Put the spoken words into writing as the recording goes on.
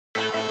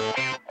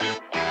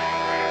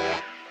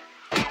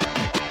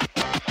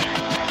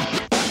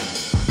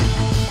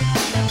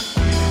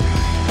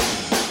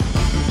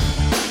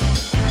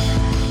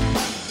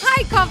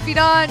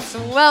Confidants.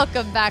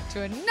 Welcome back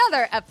to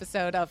another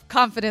episode of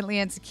Confidently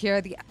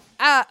Insecure.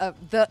 Oh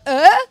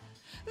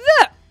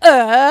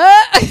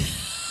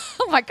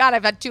my God,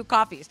 I've had 2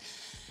 coffees.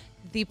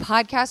 The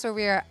podcast where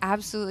we are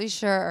absolutely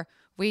sure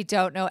we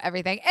don't know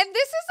everything. And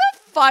this is a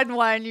fun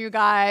one, you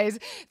guys.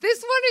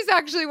 This one is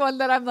actually one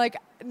that I'm like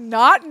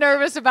not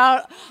nervous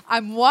about.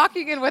 I'm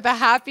walking in with a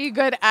happy,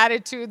 good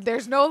attitude.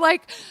 There's no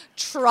like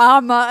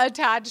trauma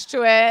attached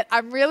to it.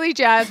 I'm really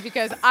jazzed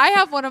because I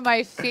have one of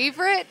my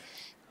favorite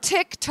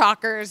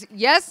TikTokers.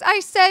 Yes, I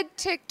said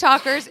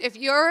TikTokers. If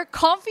you're a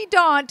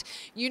confidant,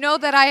 you know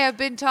that I have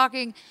been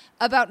talking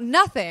about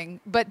nothing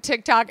but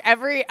TikTok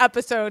every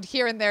episode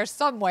here and there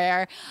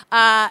somewhere.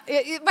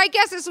 My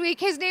guest this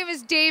week, his name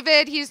is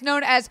David. He's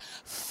known as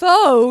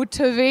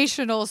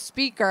Phototivational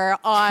Speaker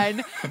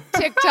on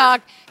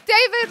TikTok.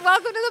 David,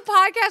 welcome to the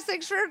podcast.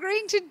 Thanks for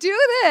agreeing to do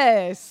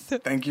this.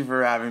 Thank you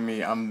for having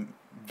me. I'm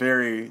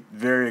very,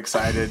 very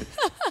excited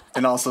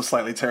and also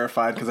slightly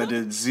terrified because I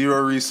did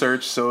 0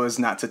 research so as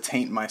not to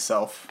taint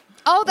myself.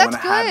 Oh, that's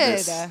good. Have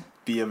this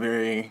be a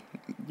very,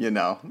 Yeah,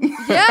 no,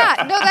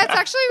 that's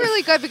actually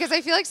really good because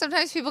I feel like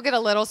sometimes people get a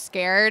little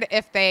scared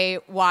if they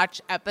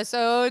watch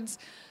episodes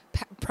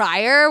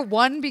prior.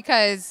 One,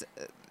 because,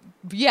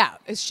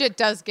 shit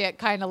does get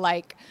kind of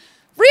like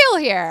real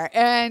here.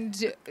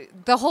 And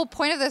the whole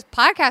point of this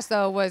podcast,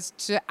 though, was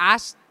to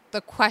ask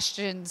the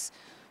questions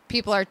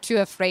people are too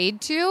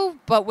afraid to,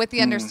 but with the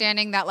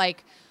understanding that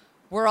like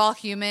we're all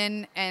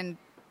human and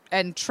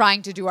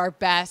trying to do our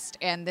best,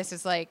 and this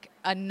is like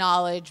a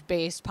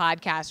knowledge-based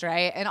podcast,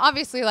 right? And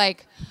obviously,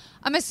 like,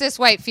 I'm a cis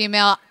white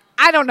female.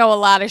 I don't know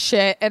a lot of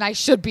shit, and I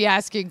should be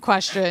asking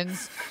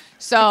questions.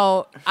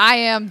 So I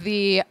am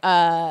the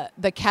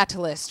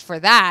catalyst for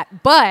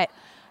that. But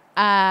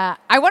I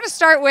want to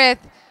start with,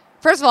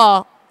 first of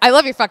all, I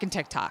love your fucking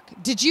TikTok.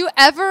 Did you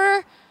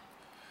ever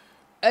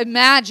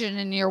imagine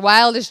in your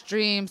wildest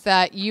dreams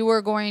that you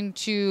were going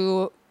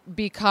to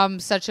become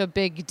such a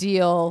big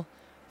deal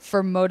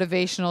for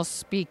motivational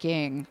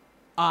speaking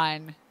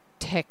on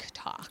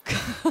TikTok?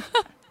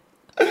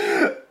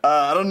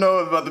 I don't know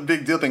about the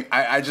big deal thing.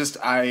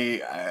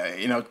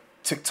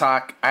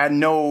 TikTok, I had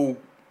no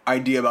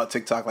idea about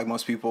TikTok like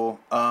most people.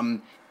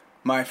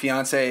 My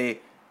fiance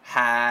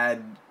got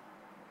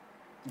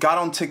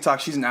on TikTok.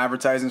 She's in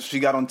advertising, so she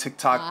got on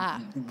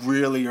TikTok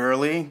really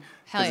early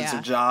because it's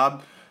a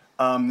job.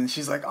 And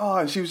she's like,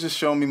 and she was just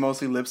showing me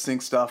mostly lip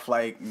sync stuff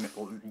like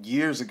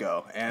years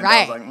ago. And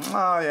I was like,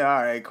 oh, yeah,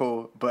 all right,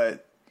 cool.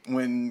 But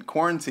when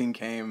quarantine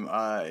came,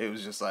 it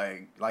was just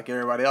like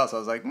everybody else. I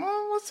was like,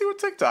 well, let's see what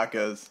TikTok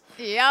is.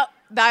 Yep.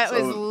 That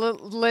was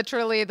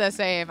literally the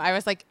same. I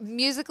was like,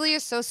 Musical.ly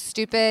is so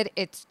stupid.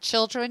 It's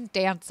children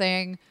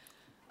dancing.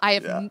 I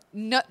have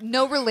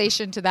no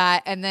relation to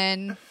that. And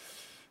then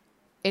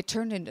it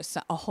turned into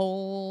a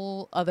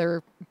whole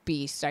other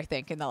beast, I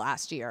think, in the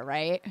last year,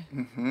 right?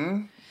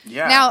 Mm-hmm.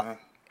 Yeah. Now,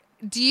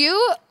 do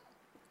you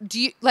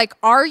like?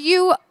 Are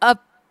you a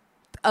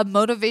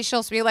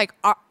motivational speaker? Like,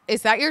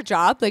 is that your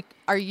job? Like,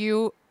 are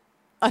you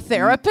a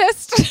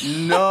therapist?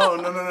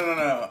 No.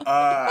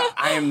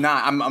 I am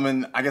not.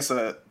 I'm I guess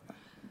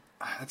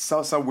it's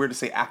so weird to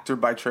say actor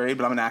by trade,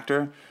 but I'm an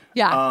actor.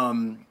 Yeah.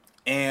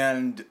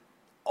 And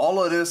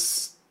all of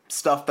this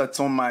stuff that's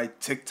on my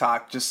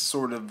TikTok just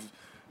sort of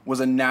was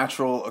a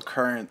natural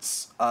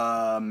occurrence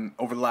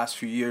over the last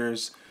few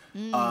years.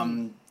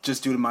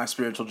 Just due to my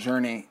spiritual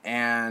journey.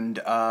 And,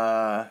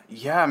 man,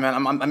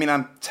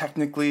 I'm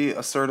technically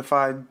a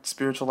certified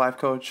spiritual life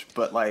coach,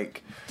 but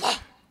like...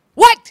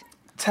 What?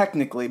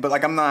 Technically, but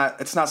like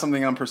it's not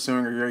something I'm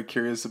pursuing or very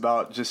curious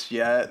about just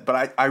yet,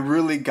 but I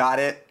really got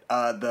it,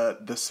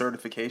 the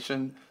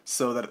certification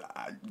so that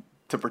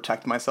to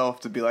protect myself,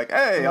 to be like,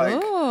 hey, like, here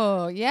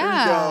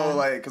you go,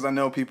 like, because I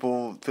know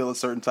people feel a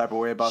certain type of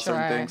way about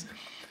certain things.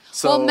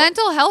 So,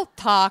 mental health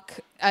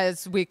talk,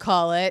 as we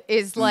call it,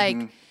 is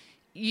like...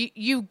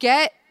 You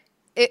get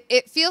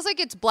it feels like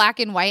it's black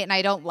and white, and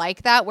I don't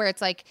like that, where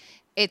it's like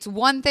it's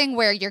one thing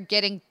where you're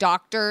getting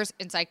doctors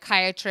and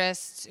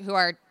psychiatrists who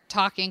are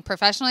talking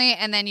professionally,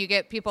 and then you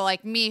get people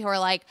like me who are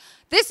like,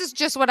 this is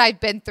just what I've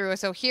been through,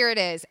 so here it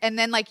is. And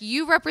then like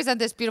you represent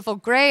this beautiful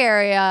gray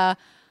area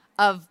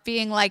of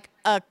being like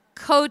a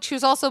coach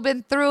who's also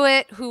been through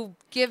it, who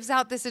gives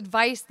out this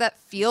advice that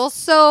feels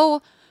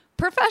so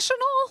professional.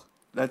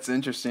 That's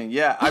interesting.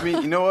 Yeah, I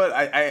mean, you know what?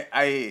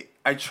 I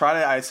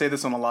say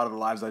this on a lot of the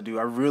lives I do.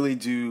 I really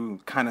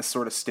do kind of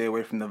sort of stay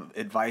away from the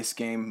advice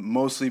game,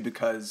 mostly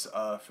because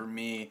for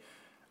me,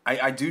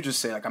 I do just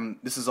say like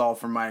this is all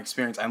from my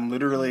experience. I'm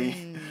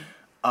literally,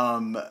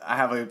 I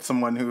have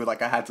someone who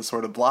like I had to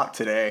sort of block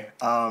today.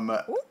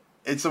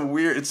 It's a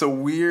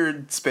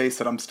weird space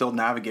that I'm still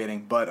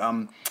navigating, but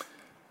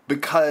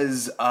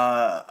because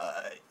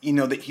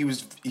that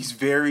he's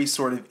very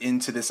sort of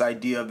into this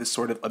idea of this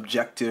sort of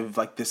objective,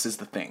 like this is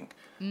the thing.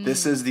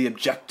 This is the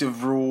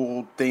objective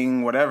rule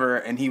thing, whatever.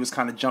 And he was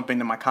kind of jumping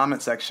to my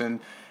comment section,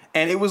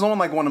 and it was on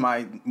like one of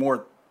my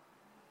more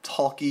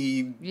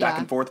talky back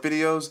and forth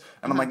videos.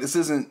 And I'm like, this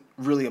isn't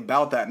really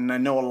about that. And I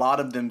know a lot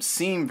of them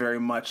seem very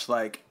much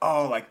like,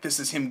 oh, like this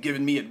is him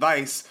giving me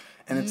advice.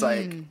 And it's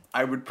like,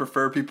 I would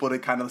prefer people to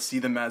kind of see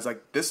them as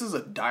like, this is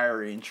a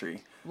diary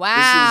entry.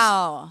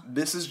 Wow.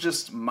 This is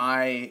just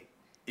my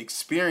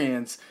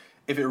experience.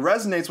 If it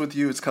resonates with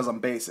you, it's because I'm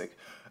basic.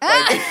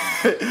 Like,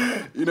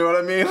 you know what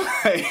I mean?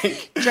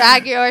 Like,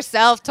 drag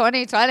yourself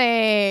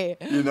 2020.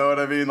 You know what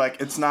I mean? Like,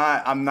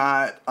 I'm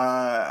not,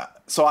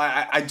 so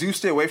I do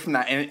stay away from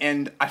that.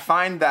 And I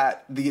find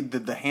that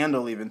the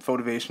handle, even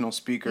motivational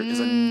speaker, is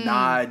a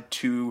nod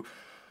to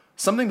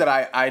something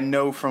that I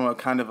know from a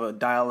kind of a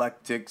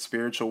dialectic,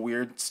 spiritual,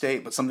 weird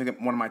state, but something that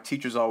one of my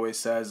teachers always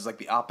says is like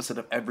the opposite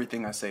of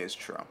everything I say is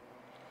true.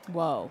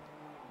 Whoa.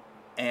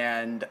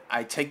 And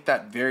I take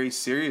that very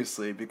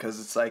seriously because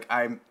it's like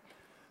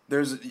there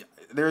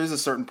is a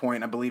certain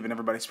point, I believe, in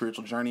everybody's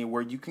spiritual journey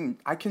where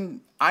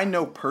I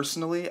know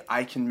personally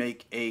I can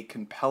make a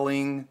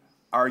compelling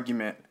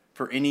argument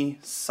for any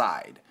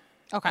side.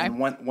 Okay. And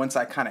once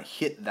I kind of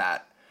hit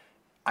that,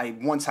 I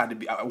had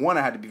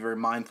to be very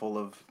mindful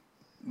of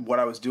what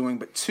I was doing,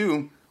 but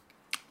two,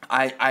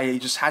 I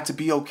just had to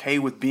be okay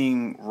with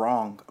being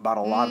wrong about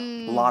a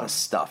lot of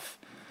stuff.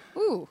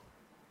 Ooh.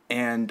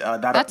 And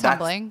that's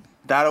humbling.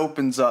 That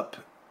opens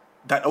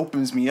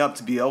me up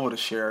to be able to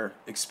share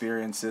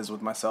experiences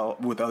with myself,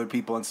 with other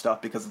people and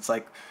stuff, because it's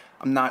like,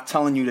 I'm not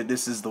telling you that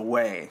this is the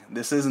way.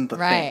 This isn't the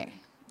thing.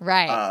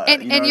 Right.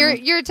 And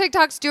your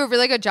TikToks do a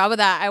really good job of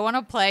that. I want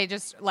to play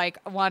just like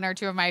one or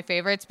two of my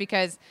favorites,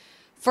 because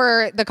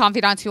for the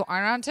confidants who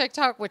aren't on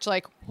TikTok, which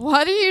like,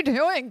 what are you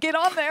doing? Get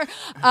on there.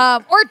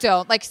 Or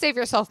don't. Like, save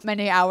yourself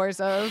many hours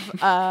of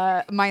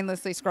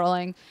mindlessly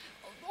scrolling.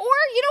 Or,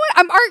 you know what?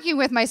 I'm arguing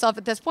with myself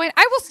at this point.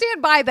 I will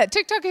stand by that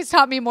TikTok has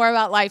taught me more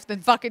about life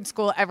than fucking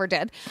school ever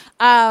did.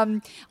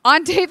 On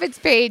David's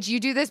page, you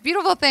do this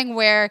beautiful thing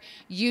where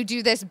you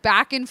do this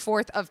back and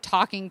forth of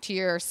talking to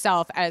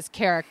yourself as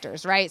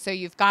characters, right? So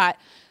you've got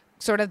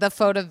sort of the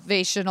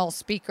motivational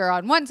speaker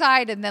on one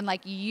side, and then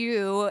like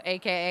you,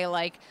 aka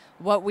like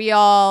what we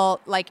all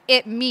like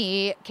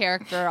me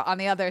character on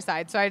the other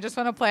side. So I just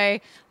want to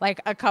play like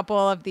a couple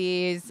of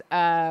these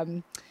that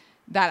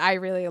I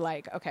really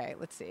like. Okay,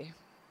 let's see.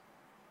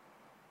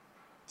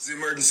 It's the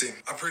emergency.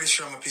 I'm pretty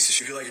sure I'm a piece of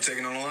shit. You feel like you're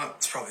taking on a lot?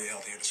 It's probably a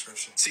healthier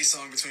description.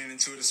 Seesawing between an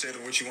intuitive state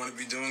of what you want to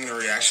be doing and a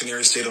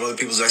reactionary state of other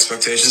people's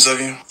expectations of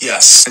you?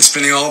 Yes. And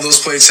spinning all of those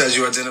plates has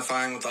you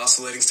identifying with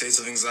oscillating states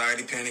of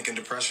anxiety, panic, and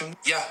depression?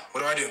 Yeah.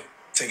 What do?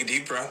 Take a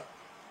deep breath.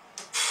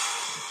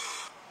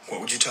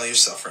 What would you tell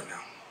yourself right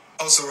now?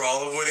 Oh, so we're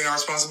all avoiding our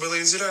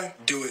responsibilities today?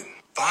 Do it.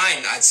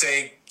 Fine. I'd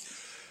say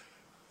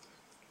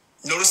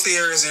notice the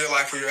areas of your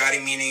life where you're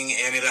adding meaning,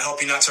 and it'll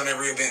help you not turn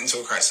every event into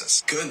a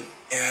crisis. Good.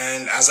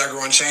 And as I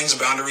grow and change, the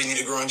boundaries need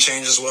to grow and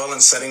change as well,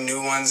 and setting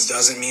new ones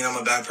doesn't mean I'm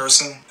a bad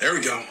person. There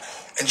we go.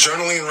 And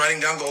journaling and writing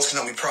down goals can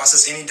help me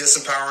process any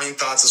disempowering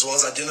thoughts, as well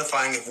as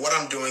identifying if what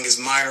I'm doing is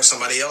mine or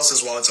somebody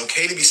else's. While it's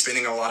okay to be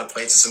spinning a lot of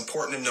plates, it's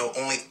important to know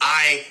only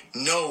I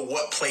know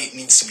what plate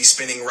needs to be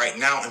spinning right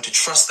now, and to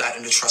trust that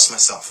and to trust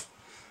myself.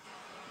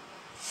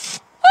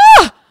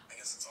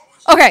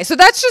 Okay, so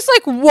that's just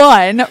like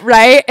one,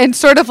 right? And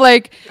sort of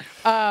like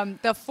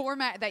the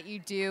format that you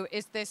do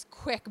is this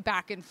quick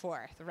back and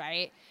forth,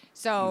 right?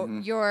 So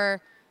you're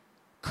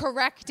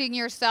correcting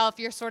yourself.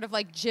 You're sort of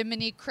like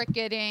Jiminy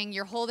cricketing.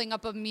 You're holding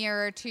up a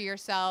mirror to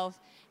yourself.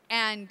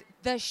 And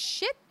the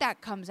shit that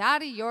comes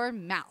out of your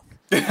mouth.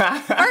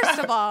 First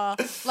of all,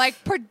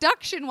 like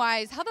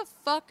production-wise, how the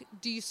fuck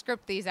do you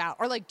script these out?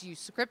 Or like, do you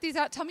script these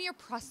out? Tell me your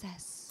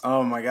process.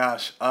 Oh my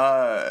gosh.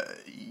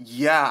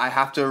 Yeah,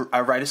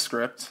 I write a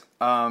script.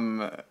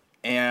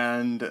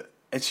 And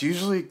it's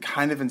usually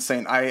kind of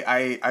insane.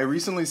 I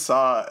recently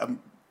saw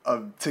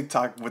a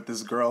TikTok with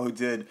this girl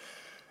who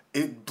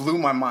it blew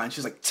my mind.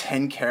 She's like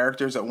 10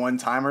 characters at one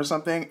time or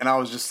something. And I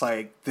was just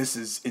like, this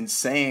is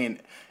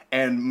insane.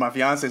 And my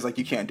fiance is like,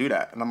 you can't do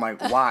that. And I'm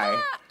like, why?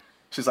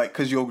 She's like,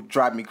 because you'll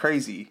drive me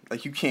crazy.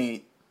 Like, you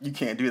can't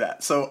do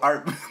that. So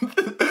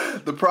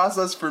the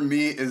process for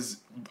me is,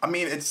 I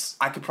mean,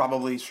 I could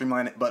probably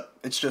streamline it, but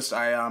it's just,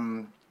 I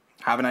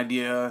have an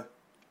idea,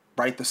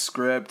 write the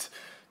script,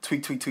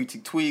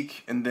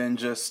 tweak, and then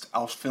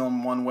I'll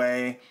film one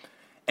way.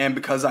 And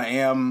because I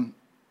am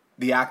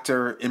the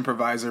actor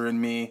improviser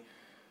in me,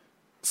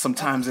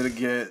 sometimes it'll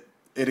get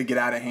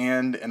out of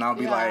hand, and I'll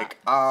be like,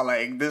 oh,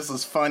 like, this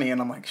is funny,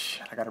 and I'm like,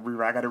 shit, I gotta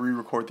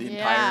re-record the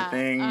entire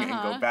thing and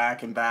go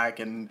back,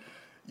 and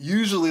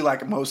usually,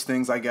 like most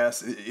things, I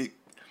guess,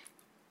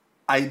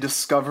 I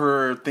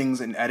discover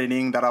things in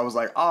editing that I was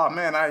like, oh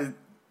man,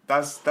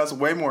 that's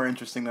way more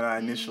interesting than I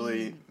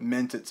initially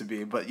meant it to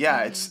be. But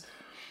yeah, it's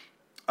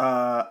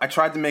I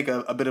tried to make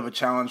a bit of a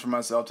challenge for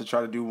myself to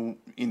try to do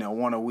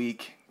one a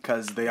week,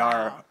 because they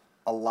are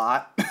a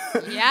lot.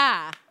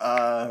 Yeah.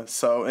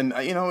 So, and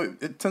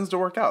it tends to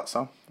work out,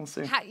 so we'll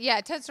see.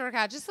 It tends to work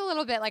out just a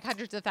little bit, like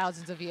hundreds of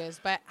thousands of views.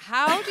 But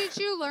how did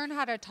you learn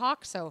how to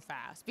talk so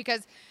fast?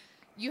 Because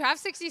you have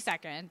 60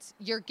 seconds.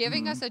 You're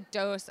giving us a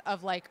dose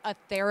of like a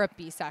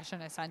therapy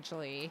session,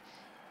 essentially.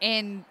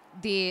 And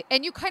you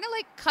kind of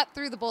like cut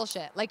through the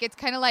bullshit. Like, it's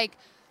kind of like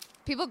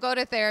people go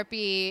to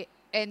therapy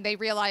and they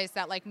realize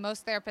that like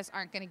most therapists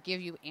aren't going to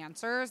give you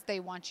answers. They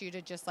want you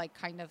to just like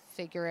kind of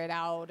figure it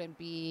out and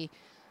be,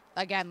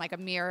 again, like a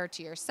mirror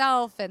to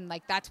yourself. And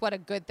like, that's what a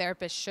good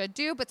therapist should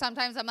do. But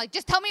sometimes I'm like,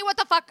 just tell me what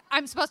the fuck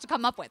I'm supposed to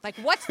come up with. Like,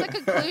 what's the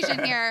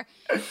conclusion here?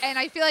 And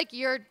I feel like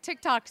your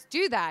TikToks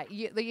do that.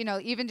 You know,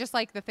 even just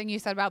like the thing you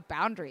said about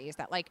boundaries,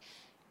 that like,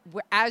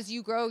 as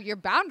you grow, your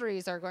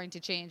boundaries are going to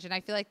change. And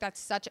I feel like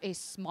that's such a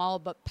small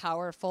but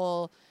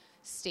powerful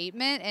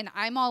statement. And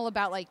I'm all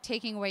about like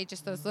taking away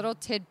just those little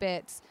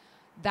tidbits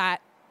that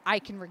I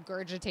can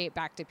regurgitate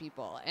back to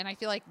people. And I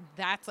feel like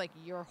that's like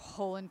your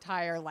whole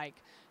entire like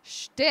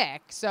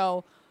shtick.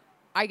 So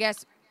I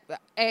guess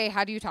A,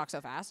 how do you talk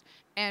so fast?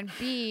 And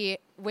B,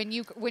 when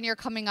you're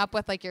coming up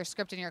with like your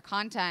script and your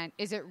content,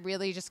 is it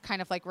really just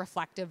kind of like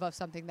reflective of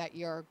something that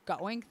you're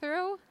going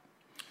through?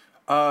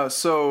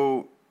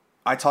 So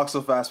I talk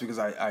so fast because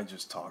I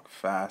just talk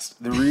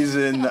fast. The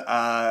reason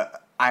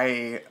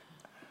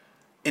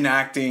in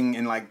acting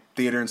and like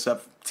theater and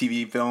stuff,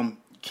 TV, film,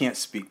 can't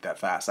speak that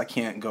fast. I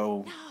can't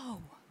go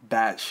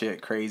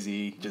batshit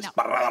crazy. Just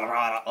blah, blah, blah,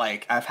 blah.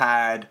 Like I've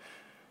had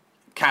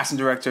casting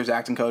directors,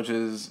 acting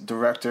coaches,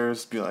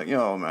 directors be like,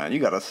 "Yo, man, you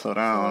gotta slow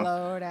down."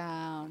 Slow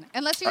down.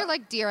 Unless you're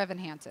like Dear Evan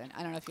Hansen.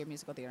 I don't know if you're a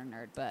musical theater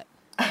nerd, but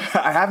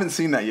I haven't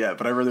seen that yet,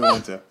 but I really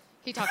want to.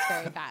 He talks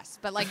very fast.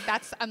 But like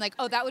I'm like,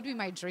 oh, that would be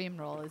my dream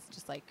role. Is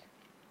just like,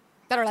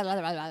 Right.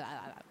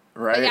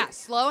 But yeah,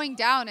 slowing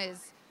down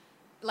is.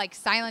 Like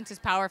silence is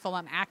powerful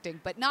on acting,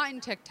 but not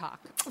in TikTok.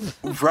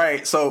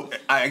 Right. So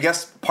I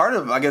guess part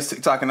of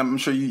TikTok, and I'm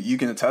sure you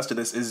can attest to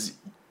this, is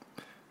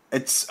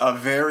it's a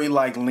very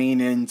like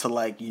lean into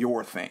like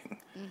your thing.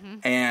 Mm-hmm.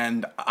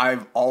 And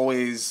I've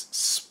always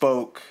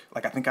spoke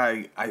like I think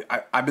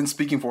I've been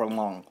speaking for a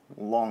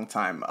long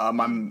time.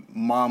 My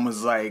mom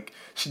was like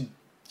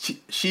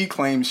she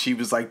claims she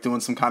was like doing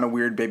some kind of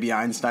weird Baby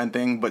Einstein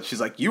thing, but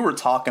she's like, you were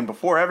talking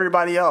before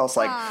everybody else,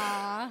 like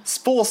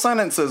full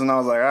sentences, and I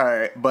was like, all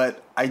right.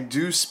 But I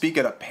do speak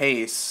at a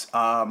pace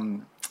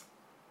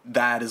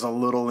that is a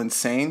little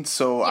insane.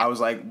 So yeah. I was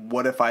like,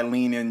 what if I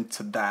lean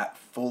into that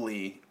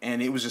fully?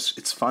 And it was just,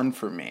 it's fun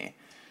for me.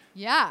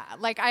 Yeah,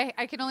 like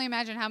I can only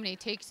imagine how many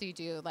takes you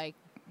do. Like,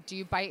 do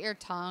you bite your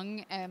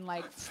tongue and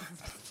like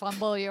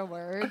fumble your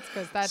words?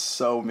 Because that's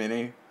so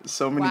many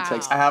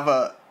takes. I have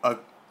a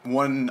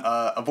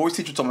voice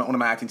teacher told me, one of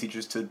my acting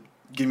teachers, to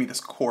give me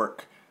this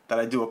cork, that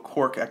I do a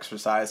cork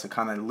exercise to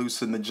kind of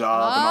loosen the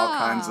jaw and all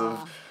kinds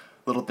of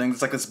little things.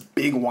 It's like this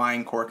big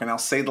wine cork, and I'll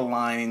say the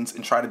lines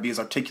and try to be as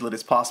articulate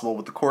as possible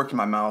with the cork in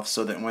my mouth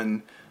so that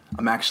when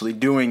I'm actually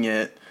doing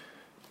it,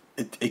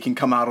 it can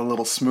come out a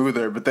little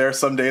smoother. But there are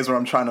some days where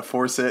I'm trying to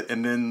force it,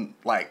 and then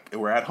like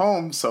we're at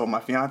home, so my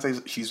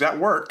fiance, she's at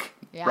work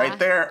right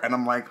there, and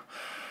I'm like,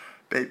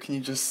 babe, can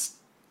you just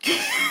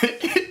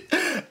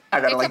I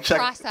gotta like check.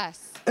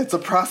 It's a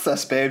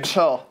process, babe.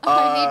 Chill.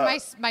 I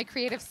need my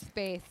creative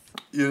space.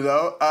 You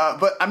know,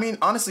 but I mean,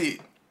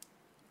 honestly,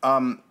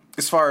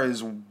 as far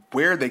as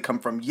where they come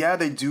from, yeah,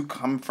 they do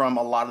come from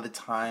a lot of the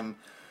time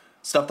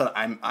stuff that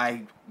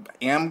I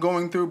am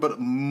going through, but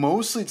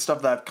mostly it's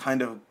stuff that I've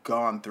kind of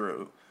gone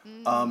through.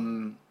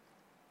 Mm-hmm.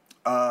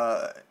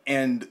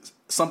 And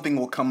something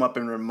will come up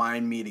and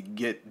remind me to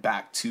get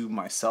back to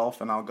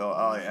myself, and I'll go,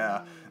 oh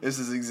yeah, this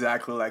is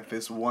exactly like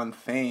this one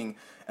thing.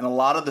 And a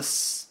lot of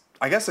this,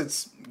 I guess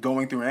it's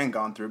going through and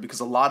gone through, because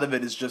a lot of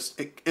it is just,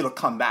 it'll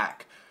come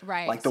back.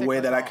 Right. Like the way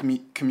that I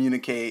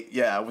communicate,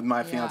 with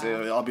my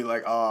fiance, I'll be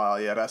like, oh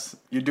yeah,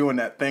 you're doing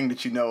that thing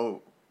that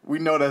we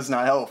know that's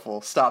not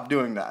helpful. Stop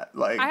doing that.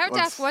 Like, I have to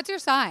ask, what's your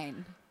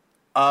sign?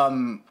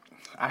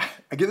 I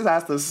get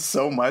asked this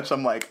so much.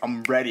 I'm like,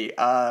 I'm ready.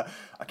 A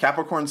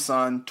Capricorn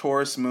Sun,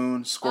 Taurus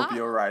Moon,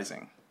 Scorpio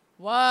Rising.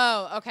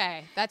 Whoa.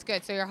 Okay, that's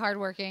good. So you're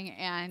hardworking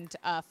and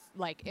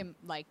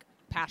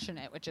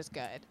passionate, which is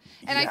good.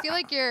 And I feel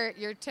like your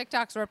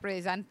TikToks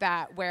represent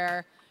that,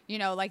 where, you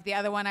know, like the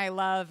other one I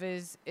love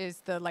is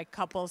the like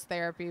couples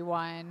therapy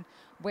one,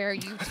 where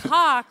you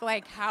talk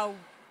like how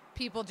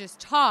people just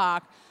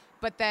talk,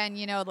 but then,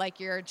 you know, like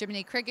your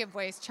Jiminy Cricket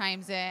voice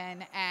chimes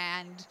in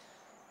and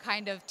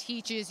kind of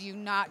teaches you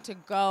not to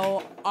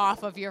go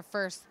off of your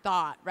first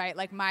thought, right?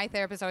 Like my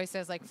therapist always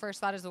says, like, first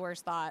thought is the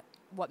worst thought.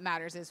 What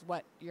matters is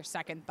what your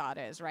second thought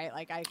is, right?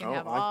 Like I can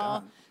have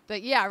all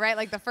right?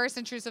 Like the first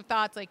intrusive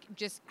thoughts, like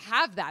just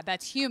have that.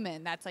 That's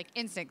human. That's like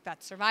instinct.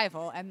 That's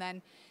survival. And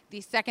then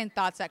the second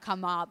thoughts that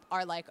come up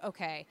are like,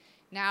 okay,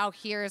 now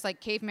here's like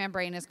caveman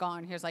brain is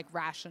gone. Here's like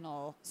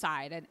rational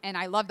side. And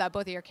I love that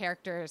both of your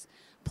characters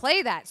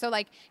play that. So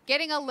like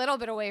getting a little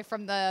bit away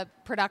from the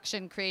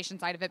production creation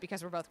side of it,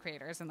 because we're both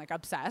creators and like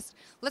obsessed.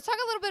 Let's talk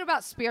a little bit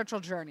about spiritual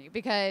journey,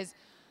 because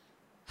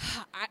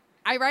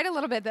I write a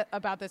little bit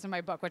about this in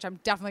my book, which I'm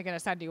definitely going to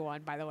send you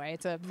one, by the way.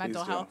 It's a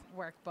mental health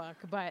workbook.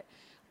 But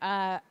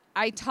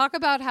I talk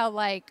about how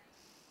like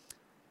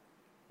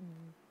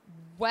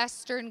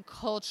Western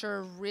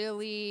culture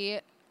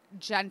really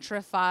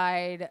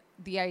gentrified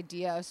the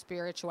idea of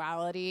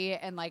spirituality.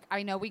 And like,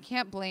 I know we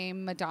can't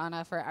blame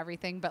Madonna for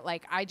everything, but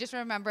like, I just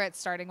remember it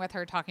starting with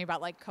her talking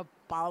about like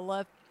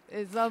Kabbalah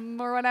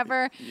or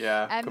whatever.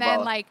 Yeah, And Kabbalah.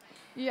 then like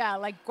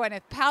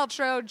Gwyneth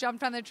Paltrow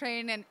jumped on the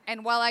train.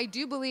 And while I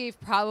do believe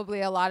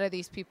probably a lot of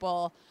these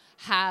people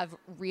have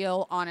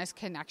real honest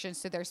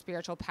connections to their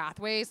spiritual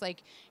pathways,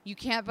 like you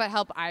can't but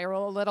help eye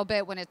roll a little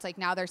bit when it's like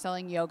now they're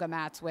selling yoga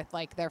mats with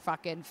like their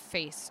fucking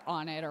face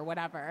on it or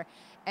whatever.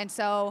 And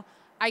so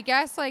I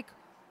guess like,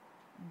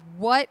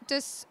 what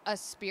does a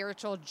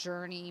spiritual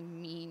journey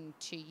mean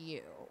to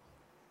you?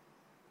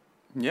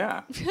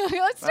 Yeah.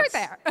 Let's start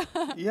there.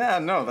 Yeah,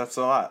 no, that's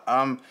a lot.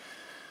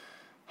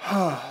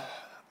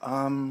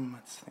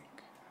 Let's think.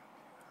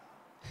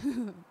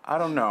 I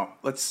don't know.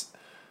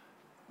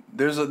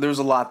 There's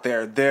a lot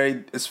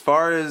there. As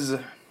far as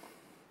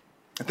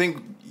I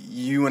think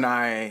you and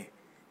I,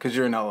 because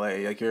you're in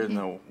LA, like you're in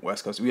the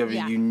West Coast, we have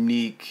a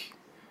unique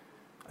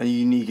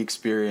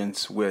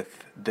experience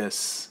with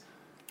this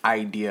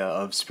idea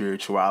of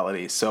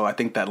spirituality. So I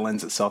think that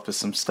lends itself to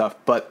some stuff.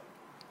 But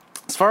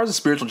as far as the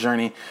spiritual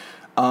journey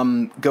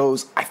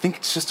goes, I think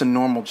it's just a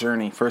normal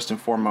journey, first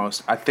and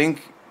foremost. I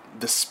think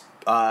this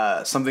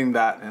something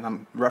that, and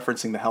I'm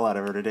referencing the hell out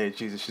of her today.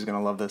 Jesus, she's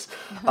gonna love this.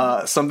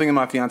 Something that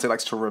my fiance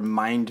likes to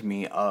remind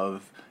me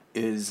of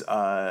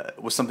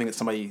was something that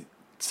somebody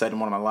said in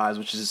one of my lives,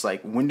 which is just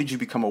like, when did you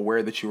become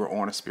aware that you were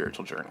on a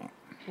spiritual journey?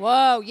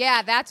 Whoa,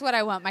 yeah, that's what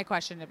I want my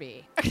question to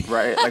be.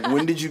 Right, like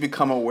when did you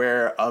become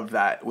aware of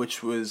that?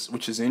 Which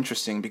is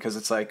interesting because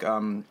it's like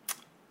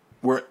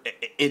where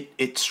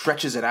it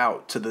stretches it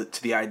out to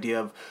the idea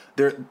of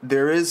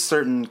there is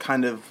certain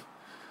kind of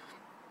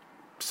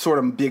sort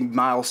of big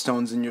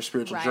milestones in your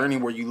spiritual journey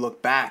where you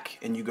look back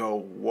and you go,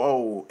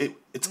 whoa,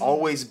 it's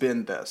always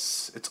been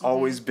this. It's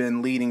always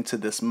been leading to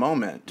this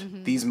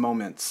moment, these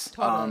moments.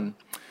 Totally.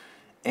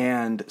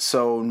 And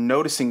so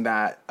noticing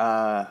that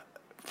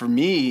for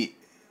me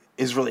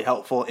is really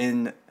helpful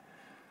in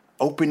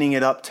opening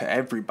it up to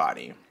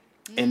everybody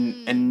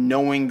and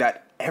knowing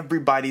that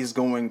everybody's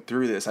going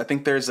through this. I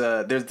think there's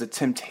the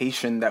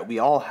temptation that we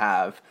all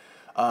have.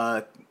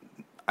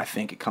 I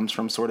think it comes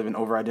from sort of an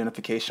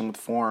over-identification with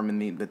form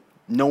and the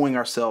knowing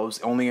ourselves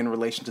only in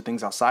relation to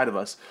things outside of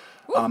us.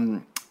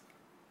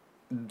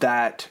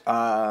 That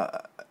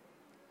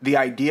the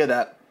idea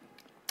that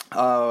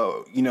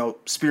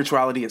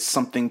spirituality is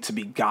something to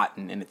be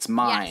gotten and it's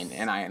mine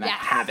and I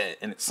have it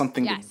and it's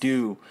something to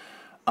do.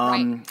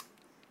 And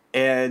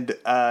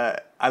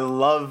I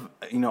love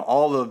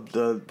all of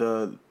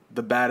the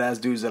badass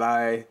dudes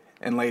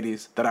and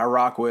ladies that I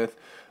rock with.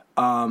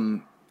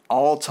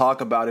 All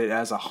talk about it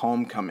as a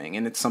homecoming,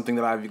 and it's something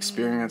that I've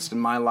experienced in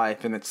my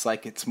life, and it's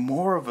like it's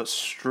more of a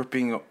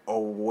stripping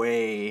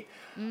away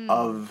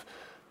of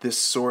this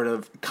sort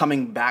of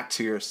coming back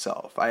to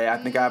yourself. I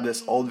think I have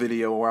this old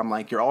video where I'm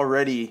like, you're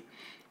already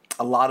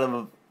a lot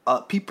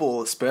of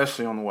people,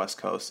 especially on the West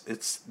Coast.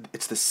 It's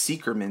the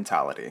seeker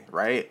mentality,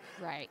 right?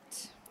 Right.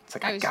 It's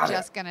like I was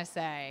just gonna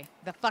say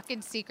the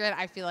fucking secret.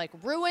 I feel like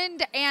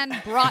ruined and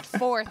brought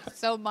forth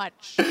so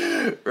much,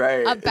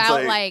 right?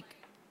 About like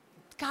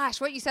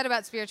gosh, what you said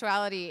about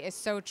spirituality is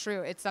so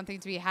true. It's something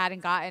to be had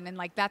and gotten. And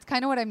like, that's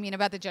kind of what I mean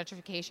about the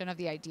gentrification of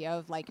the idea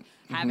of like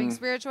having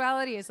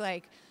spirituality is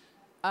like,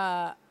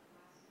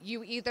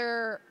 you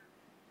either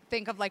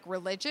think of like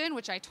religion,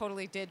 which I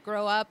totally did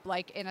grow up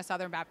like in a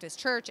Southern Baptist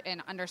church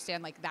and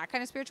understand like that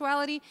kind of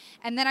spirituality.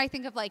 And then I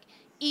think of like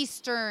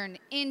Eastern,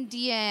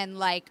 Indian,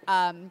 like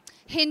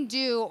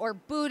Hindu or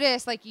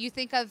Buddhist. Like you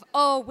think of,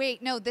 oh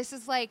wait, no, this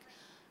is like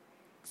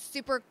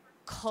super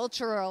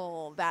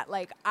cultural that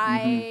like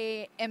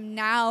I am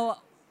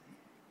now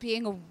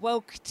being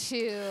awoke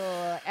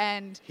to.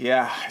 And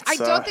I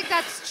don't think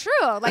that's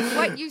true. Like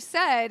what you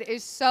said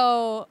is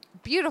so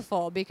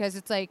beautiful because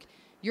it's like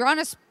you're on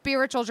a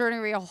spiritual journey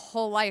your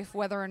whole life,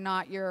 whether or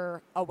not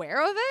you're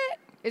aware of it.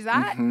 Is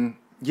that?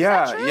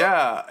 Yeah, is that true?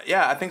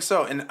 yeah, I think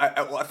so. And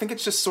I think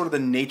it's just sort of the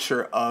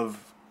nature of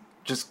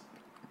just,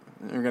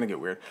 we're going to get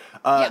weird.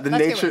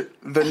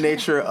 The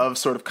nature of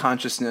sort of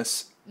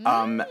consciousness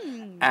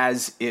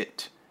as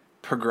it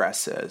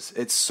progresses.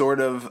 It's sort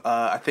of,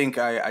 I think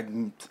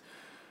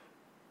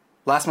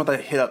last month I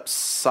hit up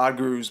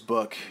Sadhguru's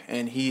book,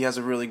 and he has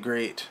a really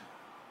great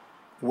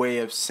way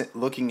of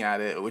looking at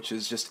it, which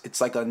is just,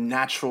 it's like a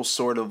natural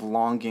sort of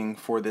longing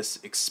for this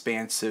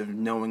expansive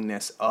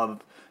knowingness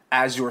of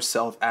as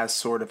yourself, as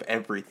sort of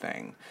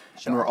everything.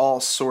 Sure. And we're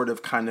all sort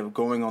of kind of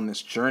going on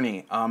this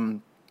journey.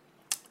 But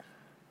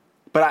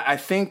I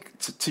think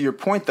to your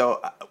point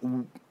though,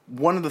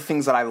 one of the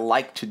things that I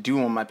like to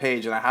do on my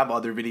page, and I have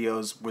other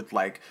videos with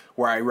like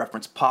where I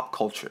reference pop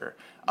culture,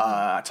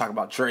 I talk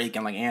about Drake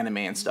and like anime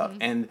and stuff.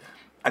 And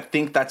I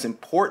think that's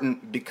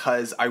important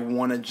because I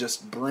want to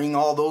just bring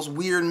all those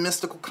weird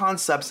mystical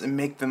concepts and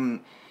make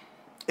them,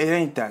 it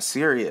ain't that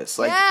serious.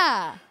 Like,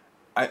 yeah.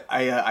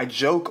 I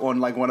joke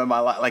on like one of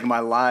my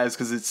lives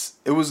because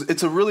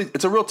it's a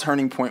real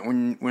turning point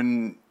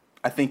when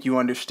I think you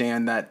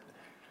understand that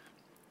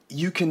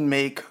you can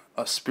make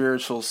a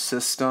spiritual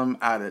system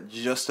out of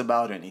just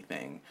about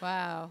anything.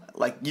 Wow.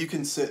 Like we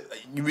could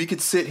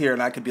sit here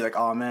and I could be like,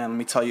 oh man, let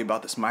me tell you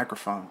about this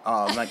microphone.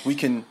 Like we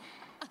can,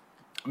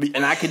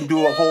 and I can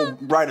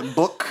write a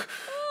book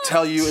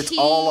tell you, it's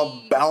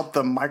all about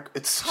the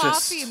It's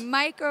coffee, just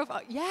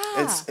microphone.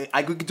 Yeah.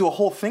 I could do a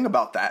whole thing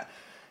about that.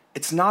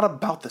 It's not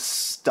about the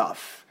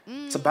stuff.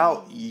 It's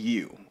about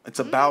you. It's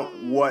about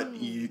what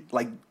you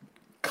like,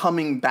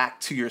 coming back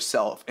to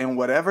yourself, and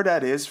whatever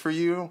that is for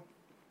you.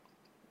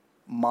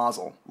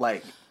 Mazel,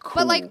 like, cool.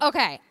 But like,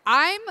 okay,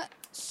 I'm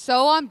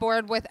so on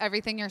board with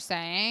everything you're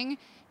saying,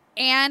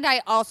 and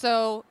I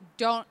also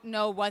don't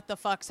know what the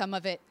fuck some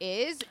of it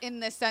is,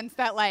 in the sense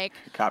that, like,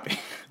 Copy.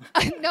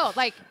 no,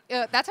 like,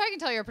 that's how I can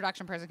tell you're a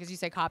production person, because you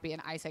say copy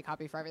and I say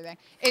copy for everything.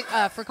 It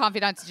for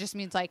confidants, it just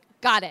means like,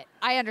 got it,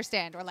 I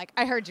understand, or like,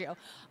 I heard you.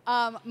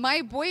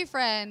 My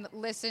boyfriend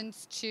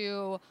listens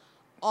to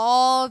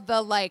all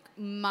the like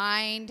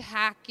mind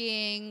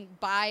hacking,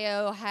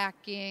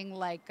 biohacking,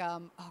 like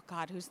oh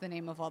god, who's the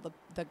name of all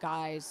the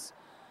guys,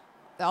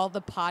 all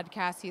the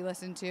podcasts he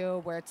listened to,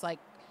 where it's like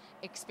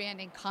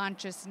expanding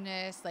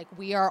consciousness, like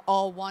we are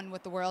all one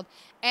with the world.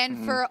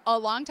 And for a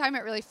long time,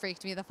 it really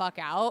freaked me the fuck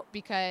out,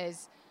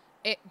 because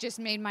it just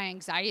made my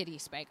anxiety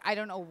spike. I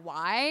don't know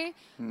why,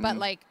 but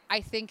like,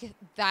 I think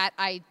that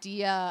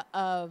idea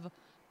of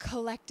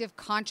collective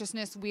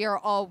consciousness, we are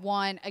all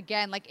one,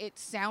 again, like, it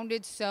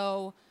sounded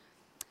so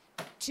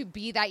to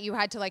be that you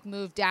had to like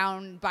move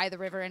down by the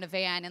river in a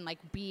van and like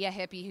be a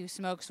hippie who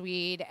smokes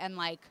weed, and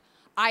like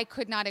I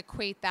could not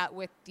equate that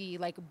with the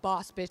like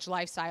boss bitch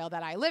lifestyle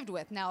that I lived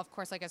with. Now, of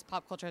course, like as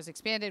pop culture has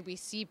expanded, we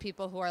see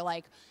people who are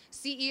like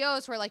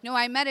CEOs who are like, no,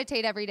 I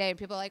meditate every day, and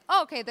people are like,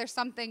 oh, okay, there's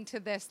something to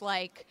this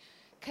like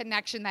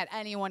connection that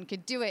anyone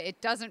could do it.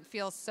 It doesn't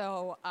feel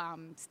so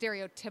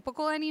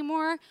stereotypical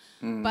anymore.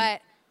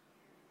 But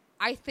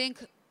I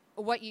think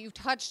what you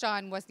touched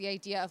on was the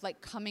idea of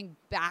like coming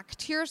back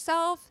to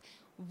yourself.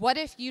 What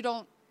if you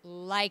don't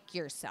like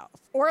yourself,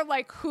 or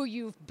like who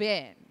you've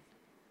been?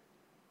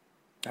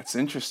 That's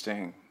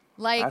interesting.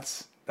 Like,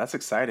 that's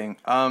exciting.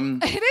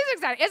 It is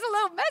exciting. It's a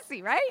little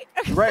messy, right?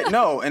 Right.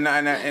 No, and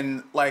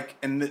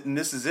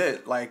this is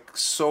it. Like,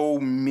 so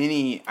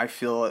many, I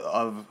feel,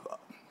 of,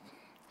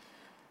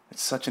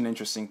 it's such an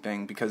interesting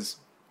thing, because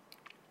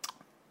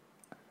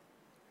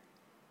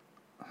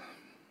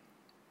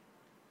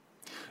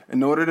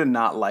in order to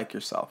not like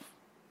yourself,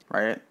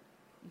 right?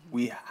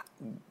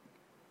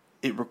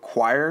 It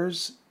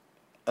requires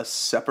a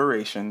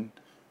separation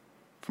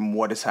from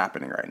what is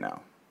happening right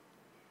now.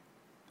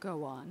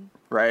 Go on.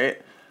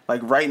 Right? Like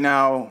right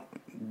now,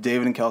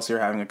 David and Kelsey are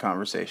having a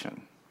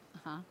conversation.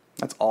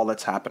 That's all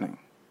that's happening.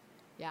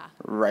 Yeah.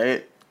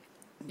 Right?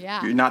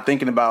 Yeah. You're not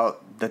thinking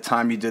about the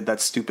time you did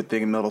that stupid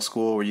thing in middle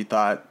school where you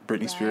thought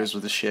Britney Spears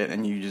was the shit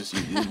and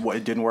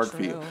it didn't work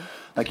for you.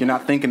 Like, you're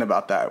not thinking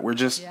about that. We're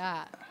just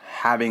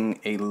having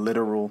a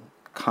literal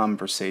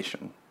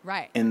conversation.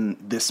 Right. In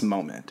this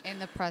moment. In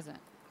the present.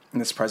 In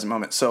this present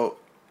moment.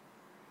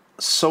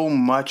 So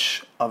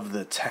much of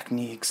the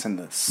techniques and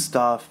the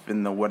stuff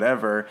and the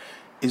whatever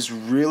is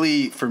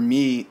really, for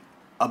me,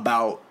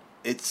 about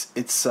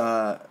it's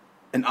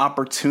an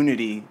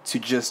opportunity to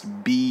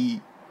just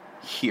be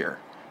here,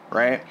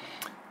 right?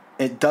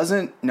 It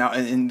doesn't now,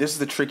 and this is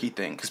the tricky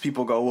thing, because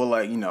people go, well,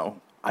 like, you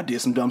know, I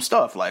did some dumb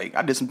stuff, like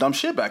I did some dumb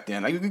shit back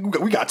then, like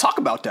we gotta talk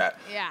about that.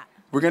 Yeah,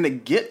 we're gonna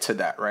get to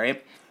that,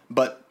 right?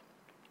 But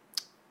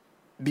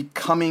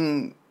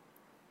becoming,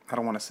 I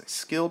don't want to say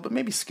skilled, but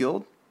maybe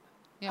skilled.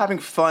 Yeah. Having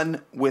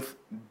fun with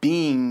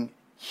being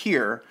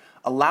here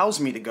allows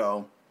me to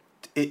go,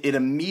 it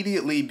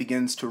immediately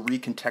begins to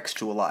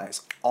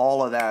recontextualize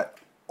all of that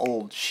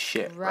old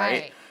shit,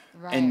 right?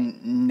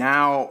 And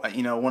now,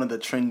 you know, one of the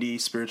trendy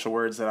spiritual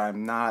words that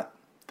I'm not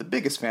the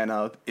biggest fan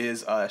of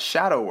is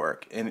shadow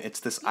work. And it's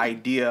this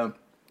idea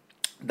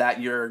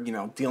that you're, you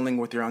know, dealing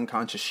with your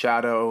unconscious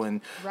shadow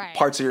and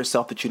parts of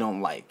yourself that you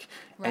don't like.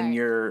 And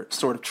you're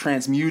sort of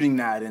transmuting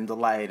that into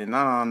light. And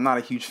I'm not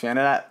a huge fan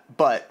of that.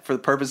 But for the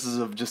purposes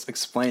of just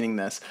explaining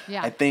this,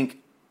 I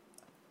think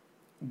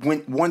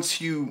once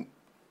you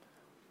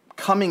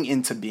coming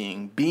into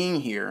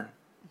being here,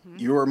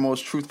 your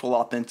most truthful,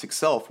 authentic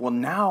self. Well,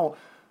 now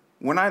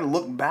when I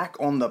look back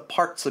on the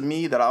parts of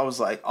me that I was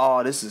like,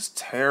 oh, this is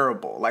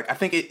terrible. Like, I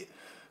think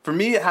for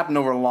me, it happened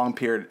over a long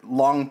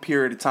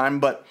period of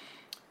time, but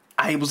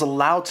I was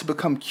allowed to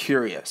become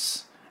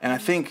curious. And I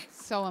think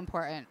so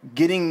important.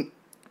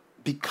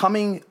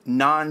 Becoming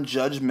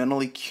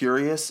non-judgmentally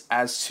curious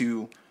as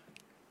to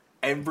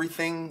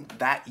everything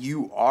that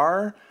you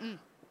are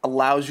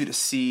allows you to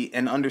see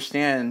and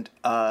understand,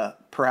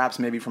 perhaps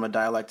maybe from a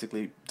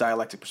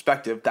dialectic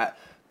perspective, that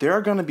there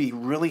are going to be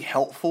really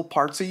helpful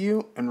parts of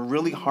you and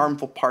really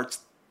harmful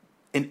parts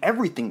in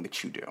everything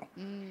that you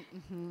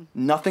do.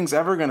 Nothing's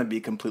ever going to be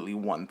completely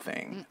one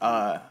thing.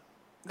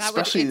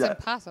 It's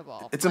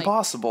impossible. It's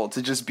impossible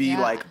to just be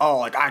like, oh,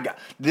 like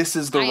this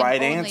is the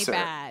right answer.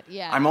 Bad.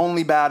 Yeah. I'm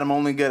only bad. I'm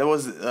only good. It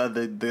was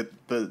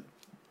the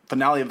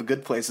finale of The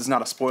Good Place is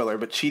not a spoiler,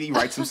 but Chidi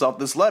writes himself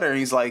this letter and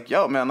he's like,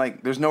 yo, man,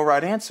 like there's no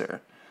right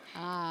answer.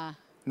 And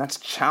that's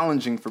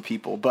challenging for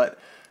people. But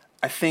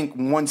I think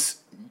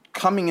once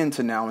coming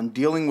into now and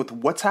dealing with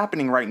what's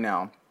happening right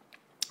now,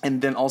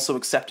 and then also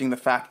accepting the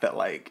fact that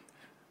like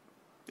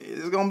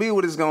it's going to be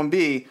what it's going to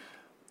be,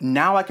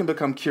 now I can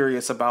become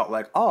curious about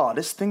like, oh,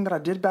 this thing that I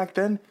did back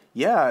then,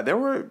 yeah, there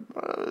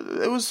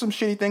was some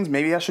shitty things.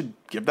 Maybe I should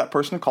give that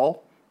person a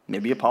call,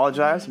 maybe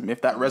apologize,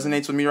 if that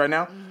resonates with me right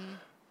now.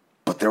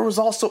 But it's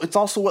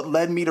also what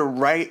led me to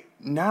right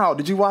now.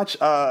 Did you watch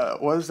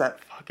what is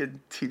that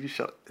fucking TV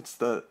show? It's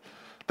that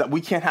We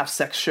Can't Have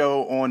Sex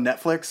show on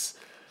Netflix.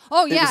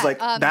 Oh yeah, it was like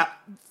that.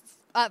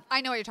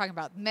 I know what you're talking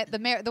about.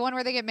 The one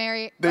where they get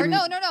married. Or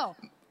no. The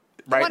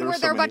Right, one where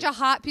there are a bunch of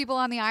hot people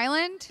on the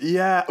island.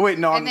 Yeah. Wait,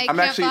 no. And I'm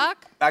they can't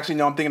fuck? Actually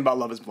no. I'm thinking about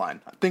Love Is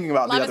Blind. I'm thinking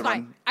about the other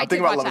one. I'm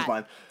thinking about Love Is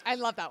Blind. I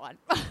love that one.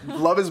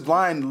 Love Is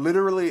Blind.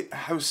 Literally,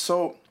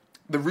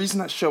 the reason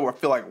that show I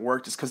feel like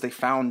worked is because they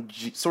found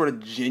sort of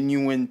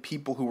genuine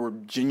people who were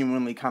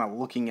genuinely kind of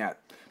looking at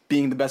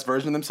being the best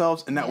version of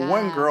themselves. And that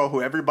one girl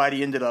who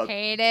everybody ended up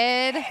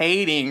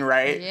hating,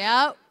 right?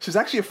 Yep. She was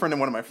actually a friend of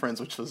one of my friends,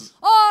 which was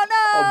a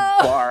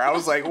bar. I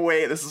was like,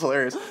 wait, this is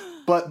hilarious.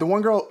 But the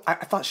one girl, I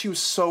thought she was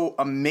so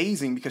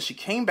amazing because she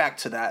came back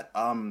to that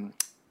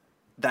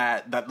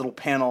that little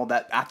panel,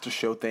 that after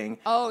show thing.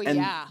 Oh, and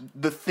yeah.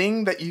 the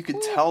thing that you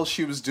could tell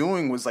she was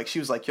doing was like, she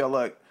was like, yo,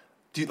 look,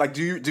 do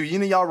you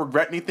and y'all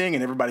regret anything?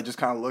 And everybody just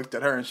kind of looked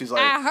at her and she's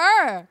like, at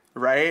her.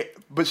 Right?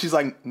 But she's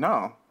like,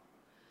 no.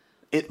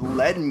 It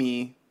led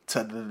me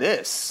to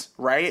this,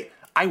 right?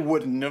 I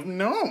wouldn't have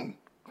known.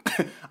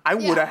 I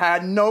would have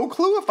had no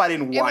clue if I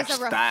didn't watch that. It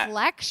was a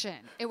reflection.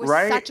 It was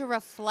right? such a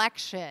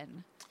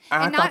reflection.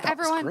 And not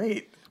everyone. Was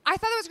great. I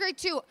thought that was great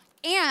too.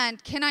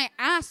 And can I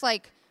ask,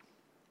 like,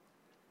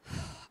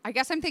 I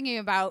guess I'm thinking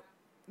about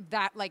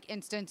that like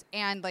instance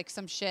and like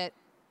some shit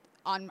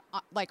on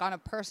a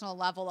personal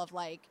level of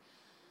like,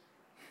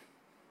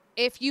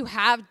 if you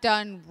have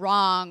done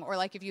wrong or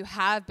like if you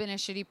have been a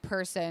shitty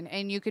person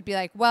and you could be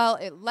like, well,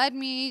 it led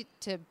me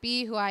to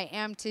be who I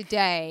am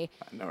today.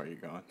 I know where you're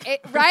going.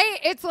 Right?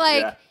 It's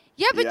like,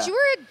 yeah, but you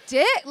were a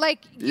dick.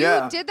 Like,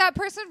 you did that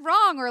person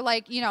wrong. Or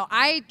like, you know,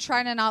 I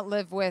try to not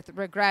live with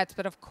regrets,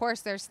 but of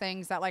course there's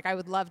things that like I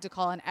would love to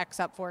call an ex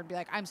up for and be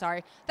like, I'm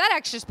sorry. That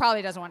ex just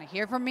probably doesn't want to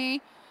hear from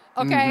me.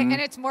 Okay? Mm-hmm.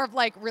 And it's more of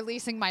like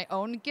releasing my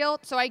own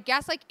guilt. So I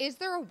guess like, is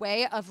there a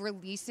way of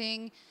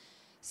releasing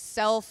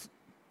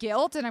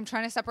self-guilt? And I'm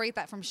trying to separate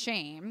that from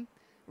shame.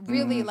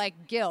 Really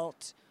like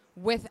guilt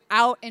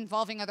without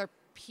involving other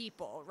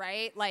people,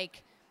 right?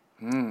 Like,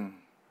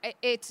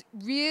 it's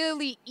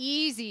really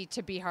easy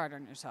to be hard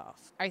on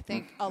yourself. I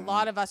think a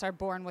lot of us are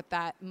born with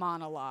that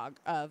monologue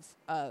of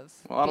well,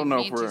 I don't know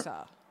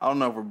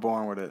if we're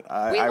born with it.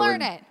 We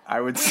learn it.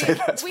 I would say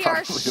that's we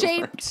are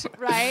shaped,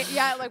 right?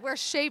 Yeah, like we're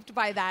shaped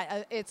by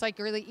that. It's like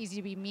really easy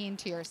to be mean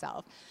to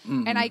yourself.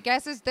 Mm-hmm. And I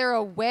guess is there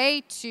a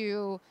way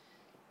to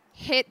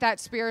hit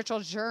that spiritual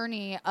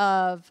journey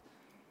of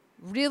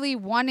really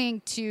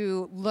wanting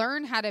to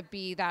learn how to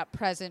be that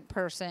present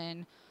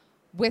person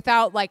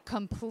without like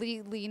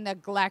completely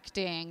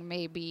neglecting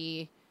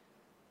maybe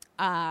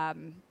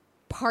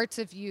parts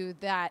of you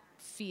that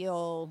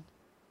feel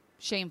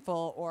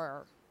shameful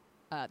or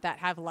that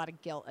have a lot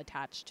of guilt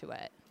attached to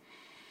it?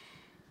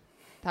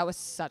 That was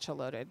such a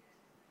loaded,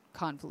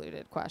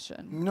 convoluted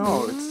question.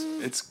 No,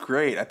 it's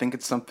great. I think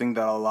it's something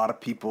that a lot of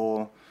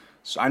people,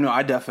 I know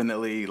I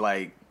definitely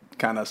like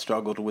kind of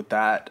struggled with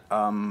that.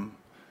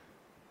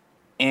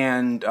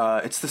 And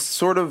it's this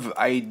sort of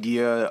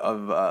idea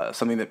of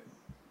something that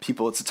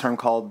it's a term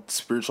called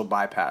spiritual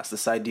bypass.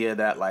 This idea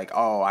that like,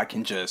 oh, I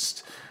can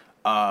just,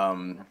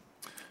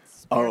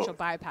 spiritual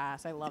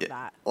bypass. I love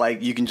that.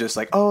 Like you can just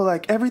like, oh,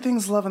 like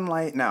everything's love and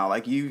light now.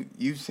 Like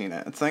you've seen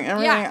it. It's like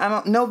everything. I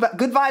don't know.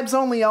 Good vibes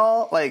only,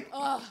 y'all. Like,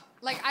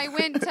 like I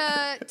went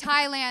to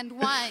Thailand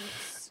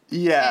once.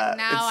 Yeah. And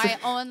now I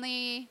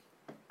only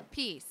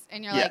peace.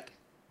 And you're like,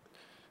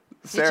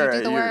 Sarah, did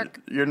you do the work?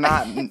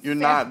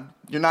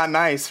 You're not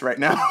nice right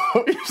now.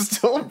 You're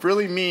still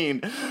really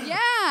mean. Yeah.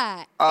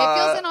 It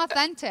feels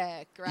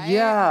inauthentic, right?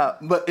 Yeah,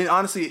 but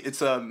honestly, it's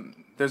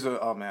there's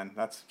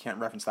a can't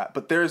reference that.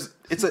 But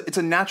it's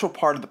a natural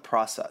part of the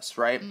process,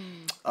 right?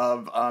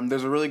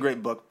 There's a really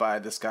great book by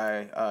this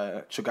guy,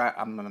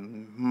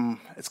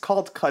 it's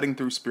called Cutting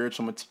Through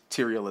Spiritual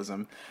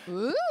Materialism.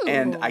 Ooh.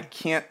 And I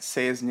can't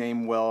say his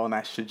name well, and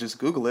I should just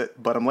Google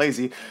it, but I'm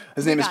lazy.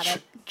 His name is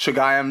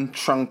Chögyam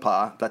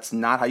Trungpa. That's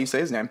not how you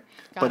say his name.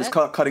 But it's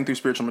called Cutting Through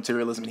Spiritual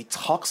Materialism, and he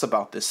talks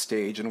about this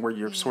stage and where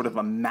you're sort of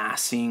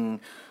amassing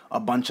a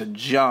bunch of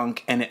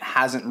junk and it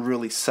hasn't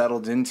really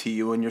settled into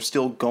you and you're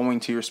still going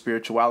to your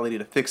spirituality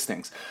to fix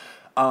things.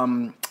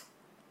 But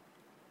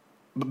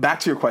back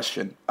to your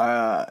question,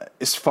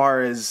 as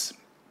far as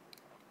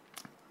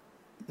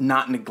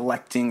not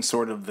neglecting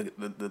sort of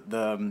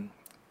the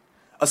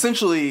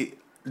essentially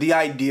the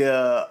idea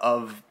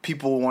of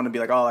people want to be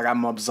like, oh, like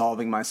I'm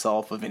absolving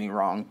myself of any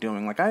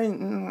wrongdoing. Like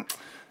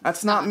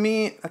that's not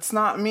me. That's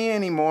not me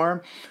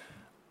anymore.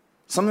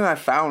 Something I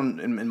found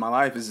in my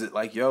life is that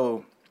like,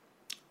 yo,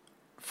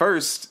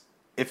 first,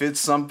 if it's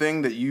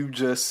something that you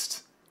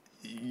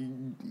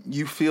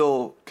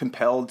feel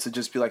compelled to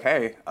just be like,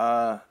 hey,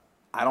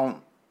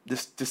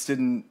 this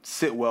didn't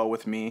sit well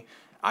with me.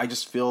 I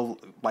just feel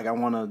like I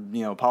want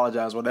to,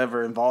 apologize,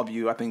 whatever, involve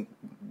you. I think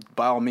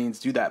by all means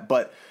do that.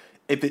 But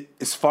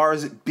as far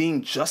as it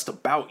being just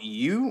about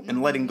you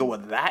and letting go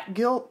of that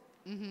guilt,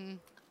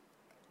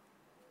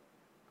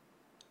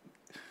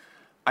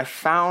 I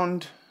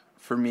found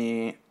for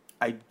me,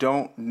 I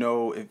don't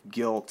know if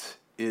guilt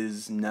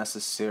is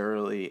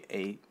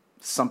necessarily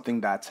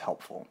something that's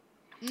helpful.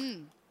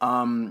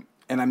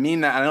 And I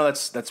mean that, I know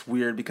that's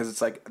weird because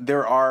it's like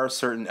there are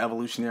certain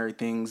evolutionary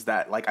things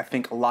that, like, I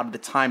think a lot of the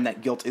time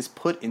that guilt is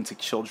put into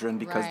children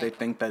because they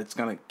think that it's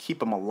going to keep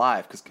them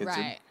alive because kids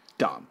are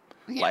dumb.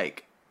 Yeah.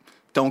 Like,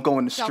 don't go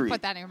in the street. Don't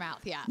put that in your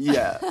mouth, yeah.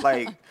 Yeah,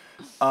 like,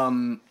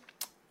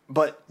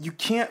 but you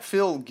can't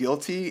feel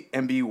guilty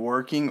and be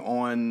working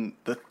on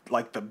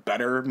the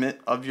betterment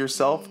of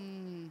yourself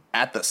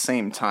at the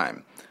same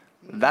time.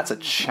 That's a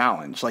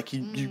challenge. Like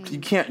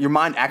you can't. Your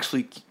mind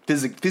actually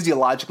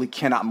physiologically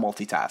cannot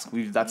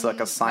multitask. That's like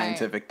a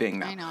scientific thing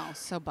now. I know.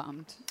 So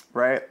bummed.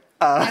 Right.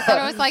 I thought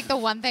it was like the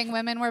one thing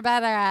women were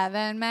better at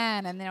than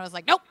men, and then it was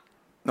like, nope.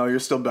 No, you're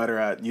still better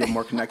at. You have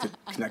more connective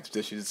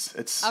tissues.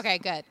 It's okay.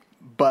 Good.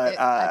 But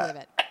I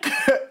believe it.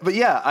 But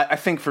yeah, I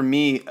think for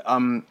me,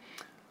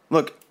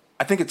 look,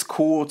 I think it's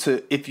cool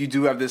to, if you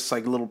do have this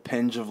like little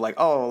pinge of like,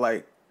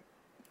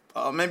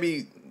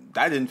 maybe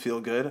that didn't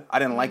feel good. I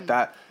didn't like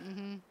that.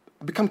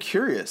 Become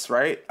curious,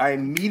 right? I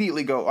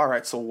immediately go, all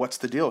right, so what's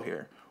the deal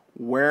here?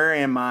 Where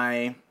am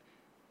I?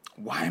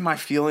 Why am I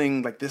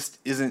feeling like this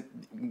isn't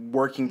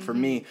working for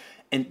me?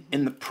 And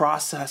in the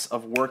process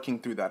of working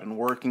through that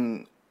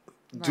and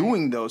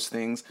doing those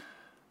things,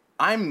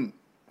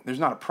 there's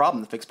not a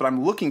problem to fix, but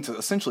I'm looking to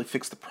essentially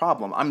fix the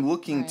problem. I'm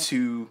looking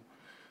to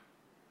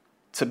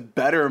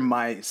better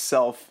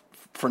myself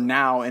for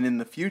now and in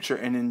the future.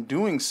 And in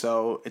doing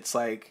so, it's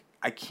like,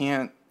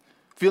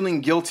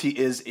 feeling guilty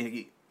is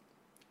a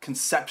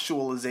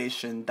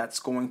conceptualization that's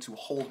going to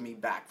hold me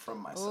back from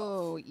myself.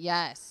 Oh,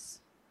 yes.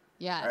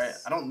 Yes. All right.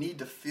 I don't need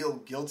to feel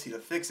guilty to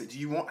fix it. Do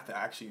you want,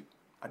 actually,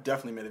 I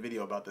definitely made a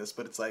video about this,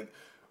 but it's like,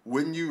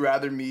 wouldn't you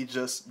rather me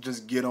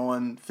just get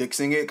on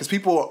fixing it? Because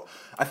people,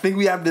 I think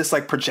we have this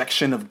like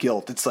projection of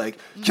guilt. It's like,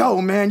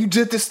 yo, man, you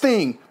did this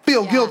thing.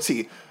 Feel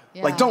guilty.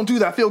 Yeah. Like, don't do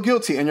that. Feel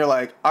guilty. And you're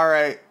like, all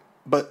right,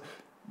 but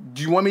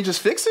do you want me to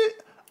just fix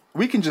it?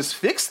 We can just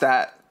fix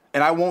that.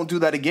 And I won't do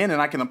that again,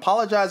 and I can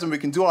apologize, and we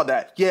can do all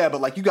that. Yeah,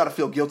 but, like, you got to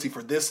feel guilty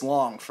for this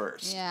long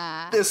first.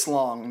 Yeah. This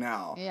long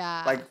now.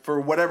 Yeah. Like,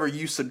 for whatever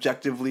you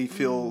subjectively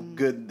feel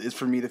good is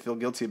for me to feel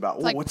guilty about.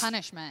 It's like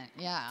punishment,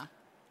 yeah.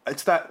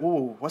 It's that,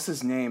 what's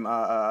his name?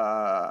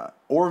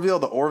 Orville,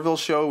 the Orville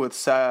show with,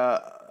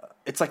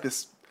 it's like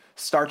this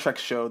Star Trek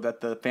show that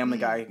the Family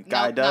Guy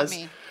does.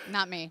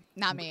 Not me.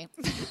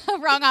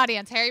 Wrong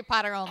audience. Harry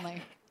Potter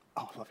only.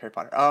 Oh, I love Harry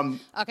Potter.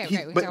 Okay,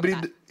 great.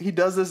 But he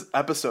does this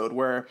episode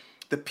where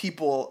the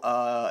people,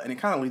 and it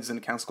kind of leads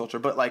into cancel culture,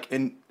 but like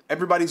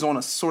everybody's on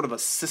a sort of a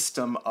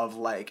system of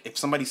like, if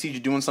somebody sees you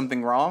doing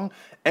something wrong,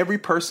 every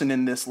person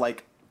in this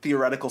like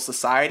theoretical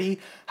society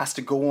has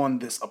to go on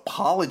this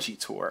apology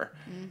tour.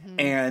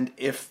 And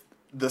if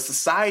the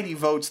society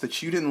votes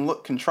that you didn't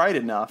look contrite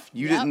enough,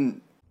 you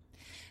didn't.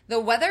 The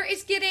weather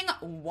is getting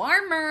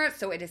warmer,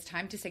 so it is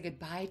time to say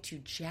goodbye to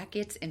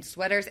jackets and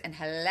sweaters and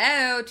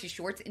hello to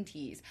shorts and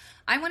tees.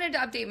 I wanted to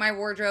update my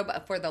wardrobe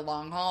for the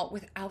long haul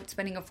without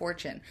spending a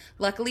fortune.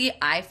 Luckily,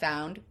 I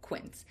found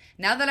Quince.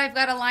 Now that I've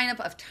got a lineup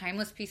of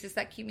timeless pieces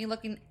that keep me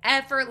looking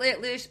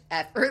effortlessly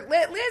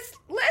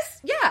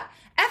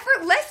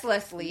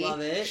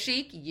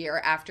chic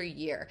year after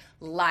year.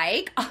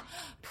 Like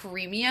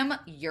premium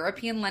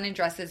European linen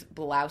dresses,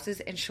 blouses,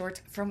 and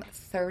shorts from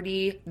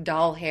 30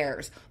 doll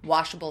hairs,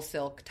 washable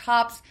silk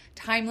tops,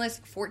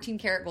 timeless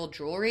 14-karat gold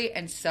jewelry,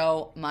 and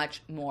so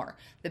much more.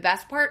 The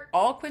best part,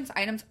 all Quince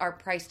items are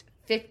priced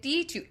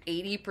 50 to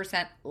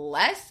 80%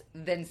 less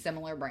than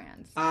similar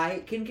brands.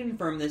 I can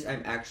confirm this.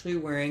 I'm actually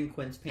wearing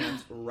Quince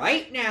pants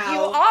right now.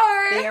 You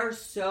are? They are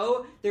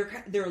so,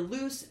 they're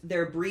loose,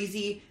 they're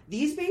breezy.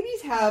 These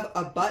babies have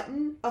a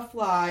button, a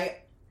fly,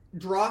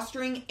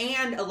 drawstring,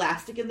 and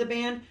elastic in the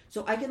band.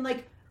 So I can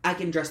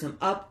dress them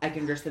up, I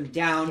can dress them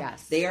down.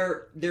 Yes.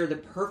 They're the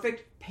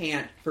perfect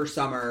pant for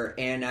summer,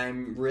 and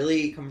I'm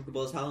really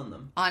comfortable as hell in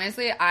them.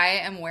 Honestly, I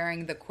am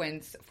wearing the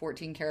Quince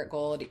 14-karat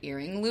gold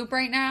earring loop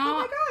right now.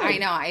 Oh my God. I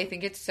know. I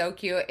think it's so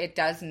cute. It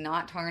does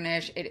not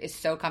tarnish. It is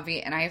so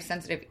comfy, and I have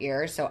sensitive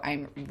ears, so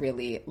I'm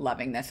really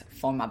loving this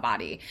for my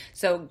body.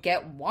 So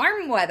get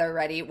warm weather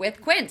ready with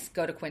Quince.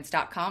 Go to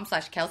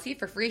quince.com/Kelsey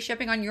for free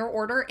shipping on your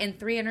order and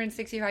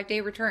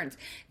 365-day returns.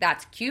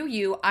 That's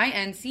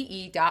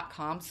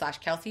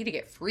QUINCE.com/Kelsey to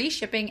get free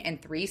shipping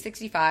and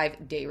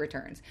 365-day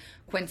returns.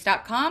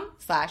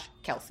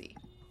 Quince.com/Kelsey.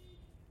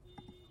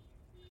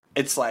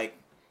 It's like,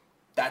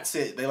 that's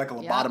it. They like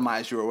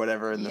lobotomize you or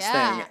whatever in this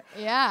thing.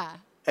 Yeah.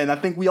 And I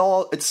think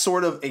it's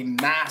sort of a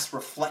mass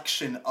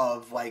reflection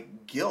of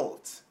like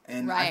guilt.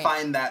 And I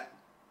find that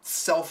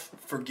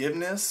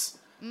self-forgiveness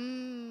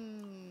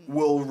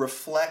will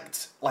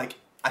reflect, like,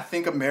 I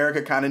think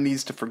America kind of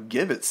needs to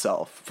forgive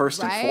itself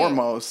first and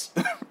foremost.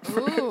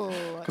 Ooh.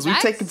 Because we've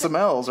taken some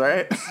L's,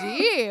 right?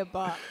 Deep.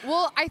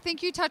 Well, I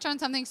think you touch on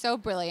something so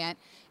brilliant.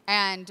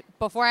 And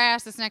before I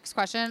ask this next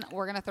question,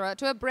 we're going to throw it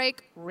to a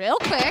break real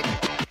quick.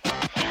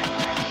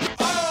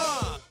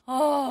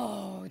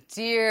 Oh,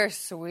 dear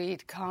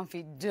sweet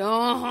confidant.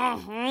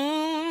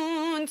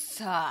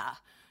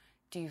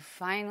 Do you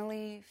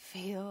finally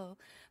feel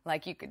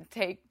like you can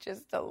take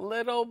just a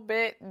little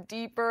bit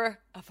deeper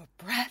of a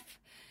breath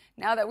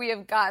now that we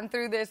have gotten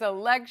through this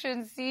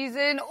election season?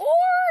 Or do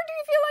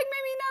you feel like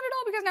maybe not at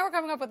all because now we're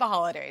coming up with the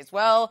holidays?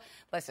 Well,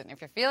 listen, if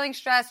you're feeling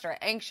stressed or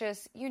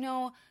anxious, you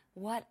know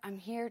what I'm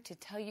here to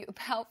tell you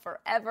about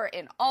forever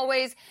and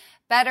always.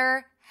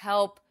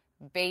 BetterHelp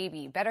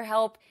Baby.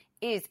 BetterHelp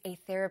is a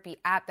therapy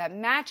app that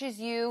matches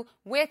you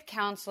with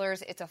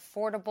counselors. It's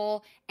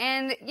affordable.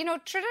 And, you know,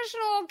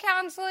 traditional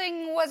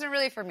counseling wasn't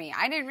really for me.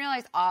 I didn't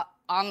realize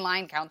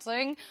online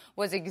counseling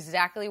was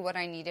exactly what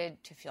I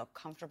needed to feel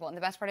comfortable. And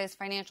the best part is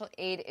financial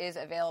aid is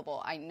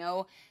available. I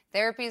know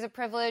therapy is a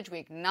privilege. We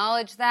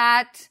acknowledge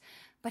that.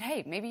 But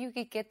hey, maybe you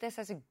could get this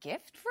as a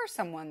gift for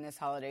someone this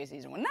holiday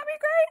season. Wouldn't that be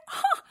great?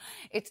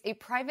 It's a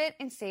private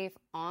and safe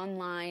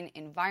online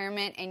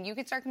environment, and you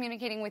can start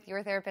communicating with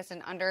your therapist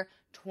in under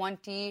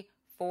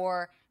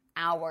 24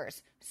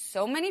 hours.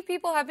 So many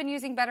people have been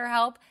using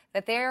BetterHelp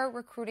that they're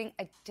recruiting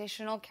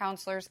additional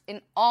counselors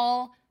in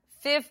all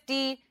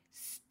 50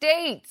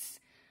 states.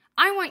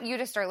 I want you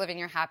to start living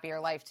your happier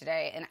life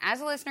today. And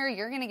as a listener,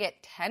 you're going to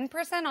get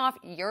 10% off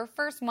your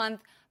first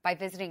month by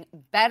visiting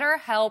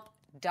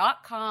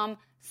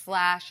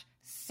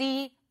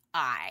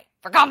BetterHelp.com/CI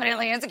for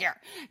confidently insecure.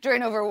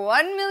 Join over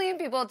 1 million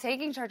people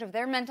taking charge of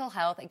their mental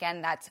health.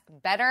 Again, that's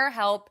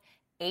BetterHelp,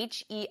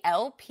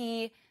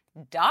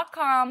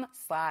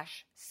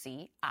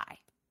 HELP.com/CI.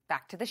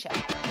 Back to the show.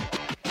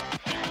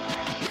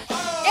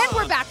 And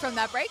we're back from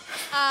that break.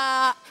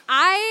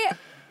 I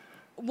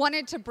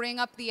wanted to bring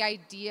up the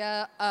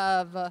idea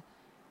of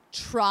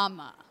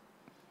trauma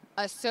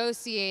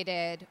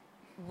associated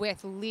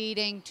with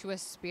leading to a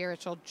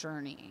spiritual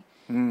journey.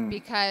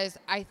 Because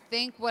I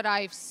think what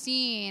I've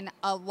seen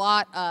a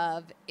lot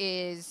of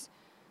is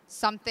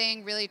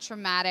something really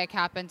traumatic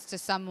happens to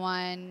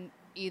someone,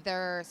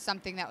 either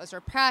something that was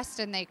repressed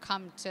and they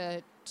come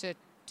to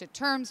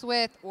terms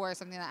with, or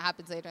something that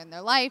happens later in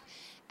their life.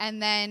 And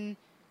then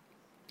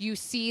you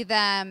see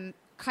them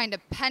kind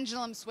of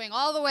pendulum swing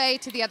all the way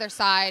to the other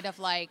side of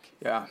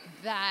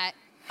that,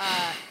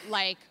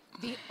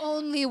 the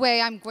only way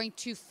I'm going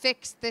to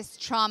fix this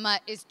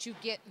trauma is to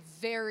get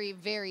very,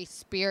 very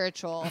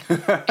spiritual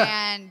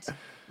and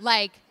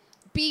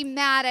be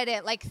mad at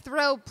it,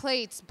 throw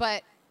plates,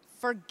 but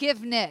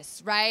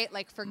forgiveness, right?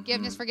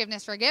 Forgiveness.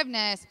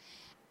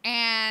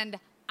 And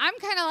I'm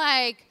kind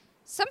of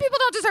some people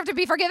don't deserve to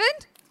be forgiven.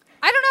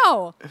 I don't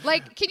know.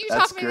 Can you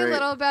talk maybe a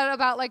little bit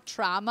about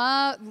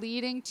trauma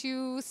leading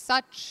to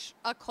such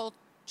a culture?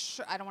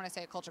 I don't want to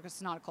say a culture because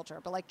it's not a culture,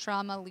 but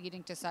trauma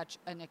leading to such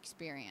an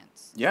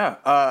experience. Yeah.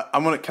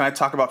 Can I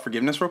talk about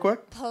forgiveness real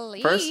quick?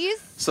 Please.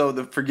 First? So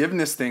the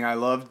forgiveness thing, I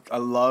love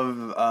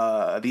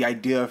the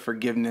idea of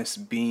forgiveness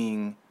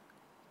being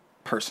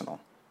personal,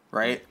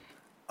 right?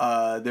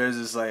 There's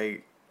this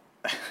I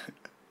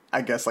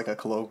guess a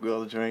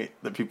colloquial joint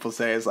that people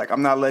say is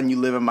I'm not letting you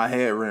live in my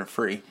head rent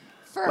free.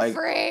 For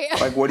free.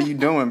 What are you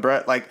doing,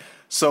 Brett?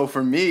 So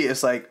for me,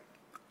 it's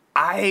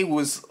I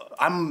was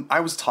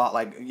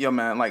taught yo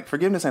man,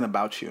 forgiveness ain't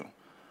about you.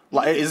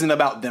 It isn't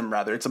about them,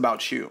 rather. It's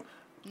about you.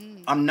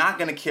 I'm not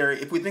going to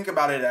carry, if we think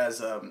about it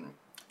as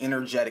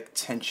energetic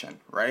tension,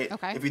 right?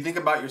 Okay. If you think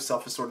about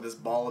yourself as sort of this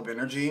ball of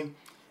energy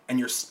and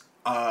you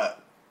kind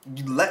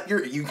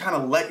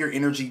of let your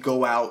energy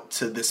go out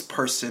to this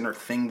person or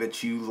thing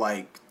that you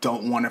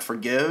don't want to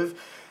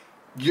forgive,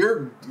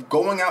 you're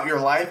going out your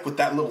life with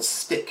that little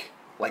stick,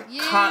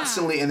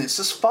 constantly, and it's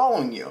just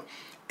following you.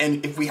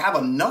 And if we have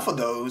enough of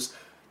those,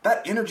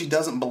 that energy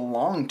doesn't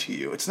belong to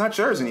you. It's not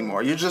yours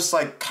anymore. You're just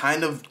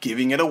kind of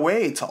giving it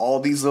away to all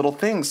these little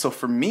things. So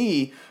for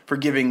me,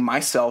 forgiving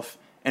myself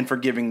and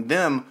forgiving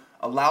them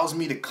allows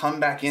me to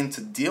come back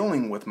into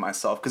dealing with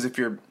myself. Because if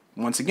we're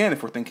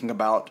thinking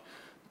about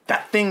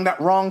that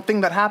wrong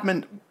thing that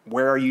happened,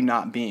 where are you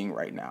not being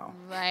right now?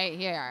 Right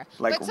here.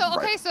 So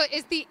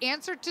is the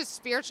answer to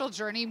spiritual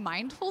journey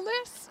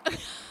mindfulness?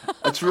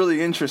 That's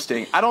really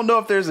interesting. I don't know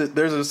if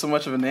there's so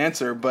much of an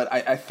answer, but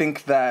I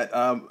think that,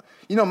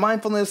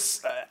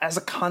 mindfulness as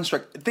a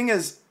construct, the thing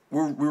is,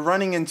 we're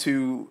coming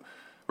into,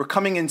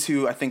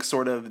 I think,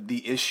 sort of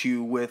the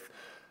issue with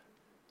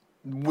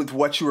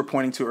what you were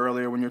pointing to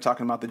earlier when you were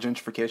talking about the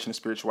gentrification of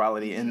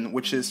spirituality, and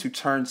which is to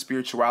turn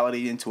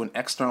spirituality into an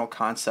external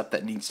concept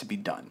that needs to be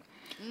done.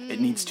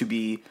 It needs to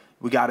be,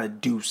 we got to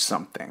do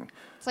something.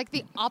 It's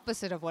the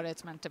opposite of what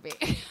it's meant to be.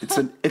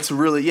 It's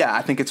really,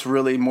 I think it's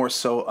really more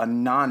so a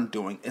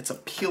non-doing. It's a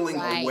peeling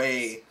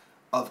away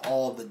of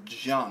all the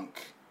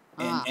junk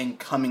and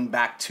coming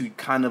back to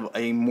kind of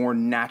a more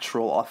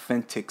natural,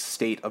 authentic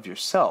state of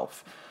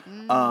yourself.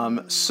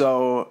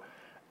 So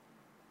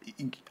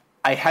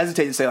I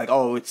hesitate to say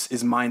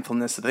is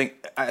mindfulness the thing.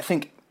 I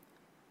think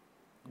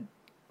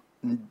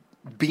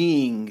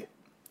being,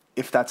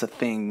 if that's a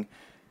thing,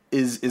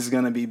 is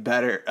going to be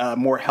better,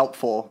 more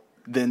helpful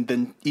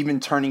than even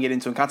turning it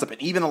into a concept, and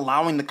even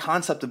allowing the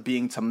concept of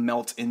being to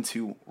melt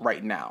into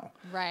right now.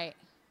 Right.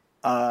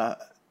 I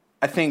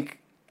think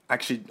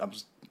actually,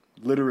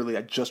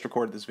 I just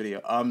recorded this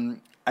video.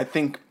 I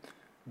think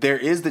there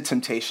is the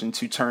temptation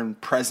to turn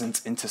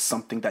presence into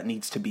something that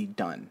needs to be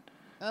done.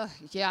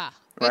 Yeah.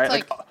 Right? It's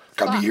like,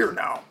 gotta be here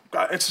now.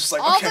 It's just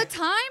like, all okay. the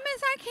time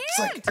is I It's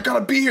can't. like, I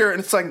gotta be here. And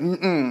it's like,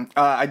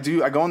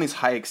 I go on these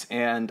hikes,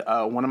 and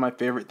one of my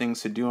favorite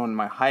things to do on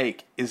my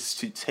hike is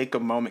to take a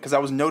moment, because I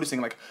was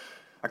noticing, like,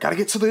 I gotta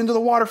get to the end of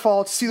the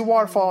waterfall to see the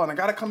waterfall, and I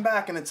gotta come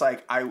back. And it's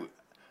like,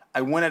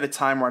 I went at a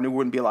time where I knew there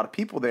wouldn't be a lot of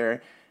people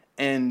there,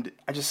 and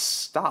I just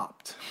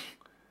stopped.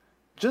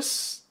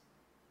 Just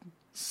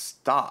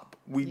stop.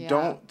 We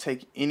don't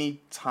take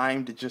any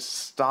time to just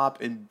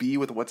stop and be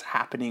with what's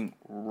happening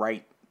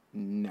right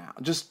now.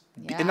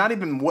 And not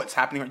even what's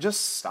happening,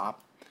 just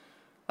stop.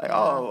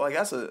 Like,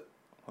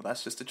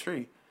 that's just a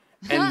tree.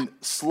 And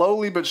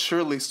slowly but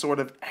surely, sort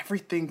of,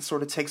 everything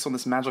sort of takes on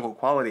this magical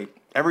quality.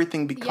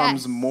 Everything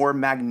becomes more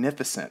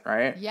magnificent,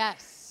 right?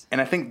 Yes.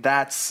 And I think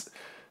that's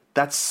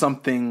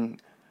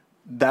something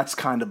that's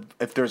kind of,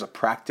 if there's a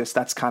practice,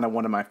 that's kind of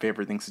one of my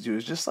favorite things to do,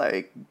 is just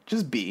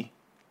be.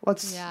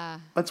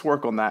 Let's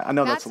work on that. I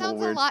know that's a little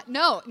weird.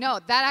 No,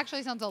 that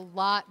actually sounds a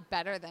lot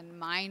better than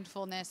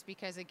mindfulness,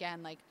 because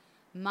again, like,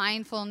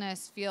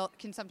 mindfulness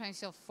can sometimes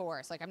feel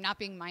forced. Like, I'm not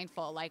being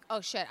mindful. Like,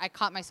 oh shit, I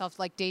caught myself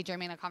like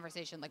daydreaming a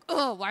conversation. Like,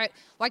 oh,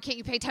 why can't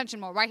you pay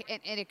attention more? Why?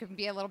 And it can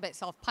be a little bit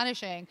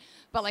self-punishing.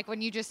 But like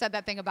when you just said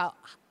that thing about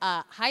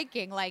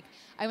hiking, like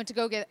I went to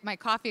go get my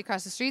coffee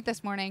across the street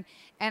this morning,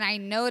 and I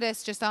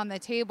noticed just on the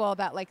table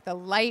that like the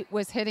light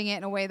was hitting it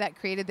in a way that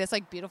created this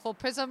like beautiful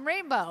prism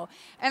rainbow.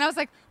 And I was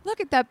like, look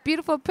at that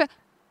beautiful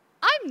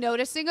I'm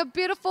noticing a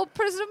beautiful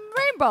prism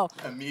rainbow.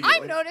 Immediately.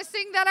 I'm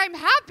noticing that I'm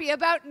happy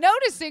about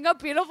noticing a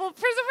beautiful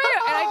prism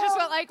rainbow. And I just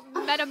felt like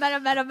meta.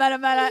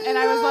 And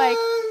I was like,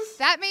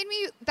 that made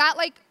me,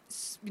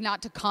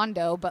 not to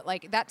condo, but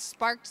like that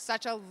sparked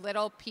such a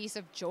little piece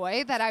of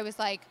joy that I was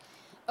like,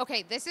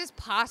 okay, this is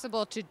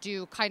possible to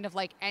do kind of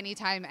like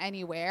anytime,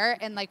 anywhere.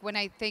 And like when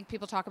I think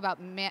people talk about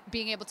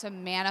being able to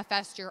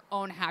manifest your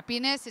own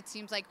happiness, it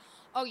seems like,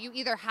 oh, you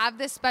either have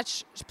this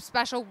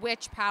special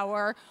witch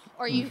power,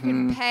 or you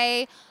can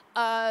pay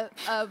a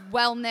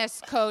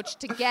wellness coach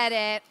to get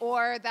it,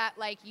 or that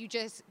like you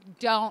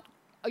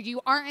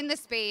aren't in the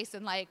space,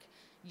 and like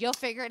you'll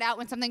figure it out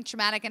when something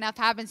traumatic enough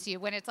happens to you.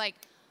 When it's like,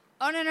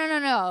 oh,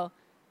 no.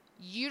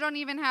 You don't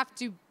even have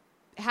to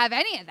have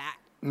any of that.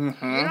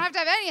 Mm-hmm. You don't have to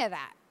have any of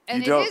that.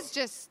 And it is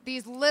just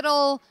these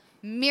little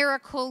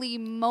miracle-y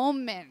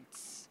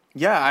moments.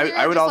 Yeah,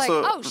 I would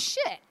also... like, oh,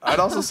 shit. I'd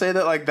also say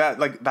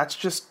that that's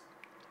just...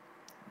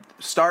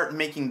 Start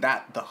making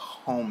that the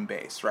home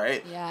base,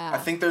 right? Yeah. I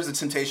think there's a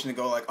temptation to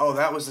go like, oh,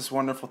 that was this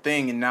wonderful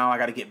thing, and now I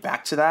got to get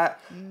back to that.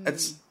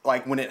 It's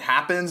like when it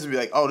happens, be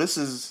like, oh,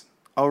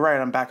 right,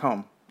 I'm back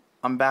home.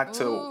 I'm back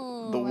to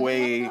the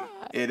way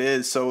it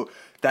is. So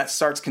that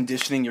starts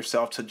conditioning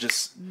yourself to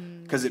just,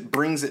 because it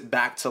brings it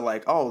back to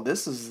like, oh,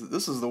 this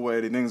is the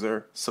way things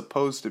are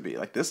supposed to be.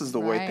 Like, this is the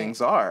way things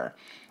are.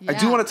 Yeah. I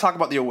do want to talk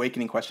about the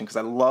awakening question, because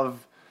I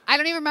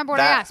don't even remember what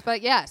I asked,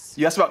 but yes.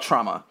 You asked about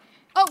trauma.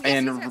 Oh,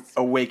 yes, and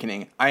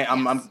awakening.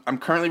 I'm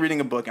currently reading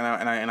a book, and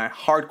I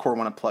hardcore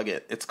want to plug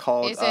it. It's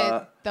called. Is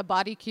it The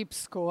Body Keeps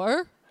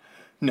Score?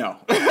 No.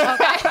 Okay.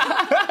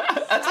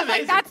 That's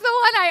amazing. That's the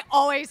one I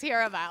always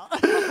hear about.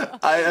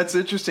 That's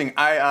interesting.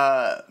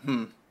 That's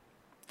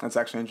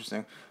actually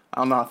interesting. I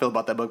don't know how I feel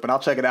about that book, but I'll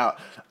check it out.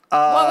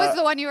 What was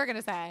the one you were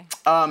gonna say?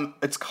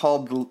 It's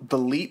called The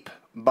Leap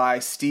by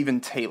Stephen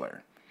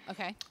Taylor.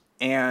 Okay.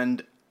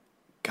 And,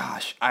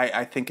 gosh,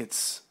 I think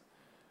it's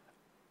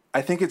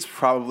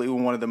probably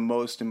one of the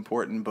most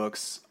important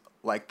books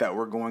like that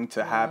we're going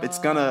to have.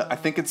 I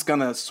think it's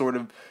gonna sort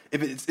of,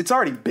 if it's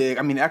already big.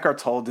 I mean, Eckhart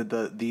Tolle did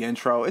the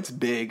intro. It's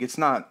big. It's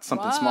not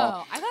something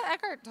small. I thought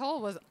Eckhart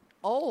Tolle was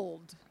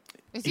old.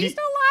 Is he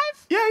still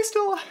alive? Yeah, he's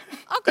still alive.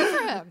 Oh, good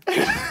for him.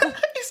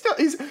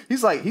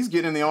 he's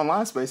getting in the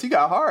online space. He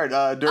got hard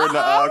during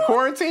the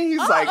quarantine. He's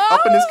like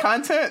upping his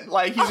content.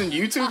 Like, he's in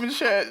YouTube and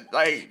shit.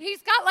 Like,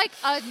 he's got like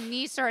a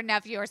niece or a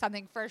nephew or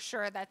something for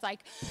sure that's like,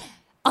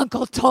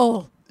 Uncle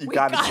Toll. We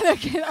gotta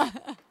get on.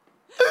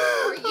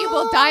 Or you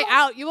will die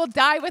out. You will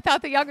die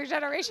without the younger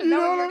generation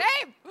knowing your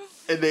name.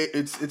 And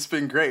it's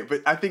been great.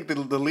 But I think the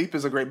Leap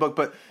is a great book.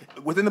 But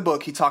within the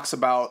book, he talks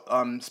about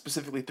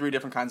specifically 3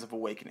 different kinds of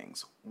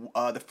awakenings.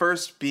 The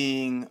first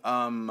being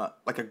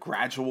like a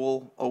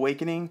gradual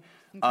awakening,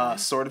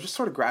 sort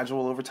of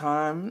gradual over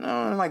time,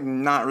 like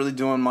not really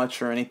doing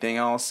much or anything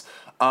else.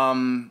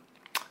 The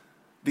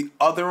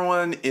other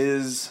one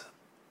is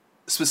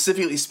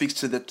specifically speaks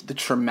to the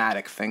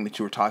traumatic thing that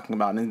you were talking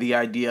about, and the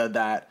idea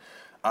that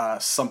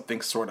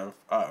something sort of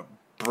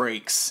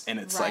breaks, and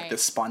it's like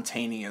this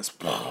spontaneous,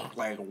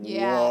 like,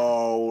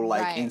 whoa,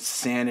 like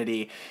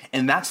insanity.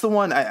 And that's the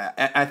one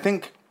I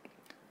think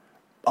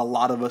a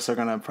lot of us are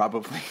going to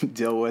probably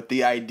deal with,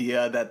 the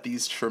idea that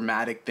these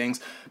traumatic things,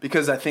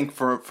 because I think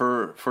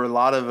for a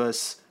lot of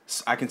us,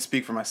 I can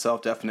speak for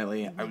myself,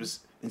 definitely, I was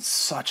in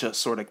such a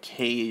sort of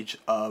cage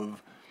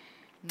of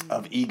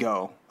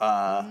ego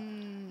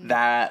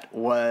that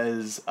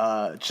was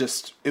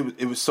just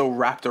it was so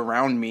wrapped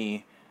around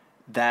me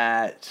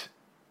that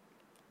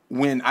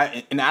and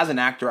as an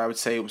actor, I would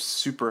say it was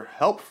super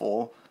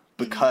helpful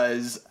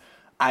because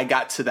I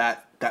got to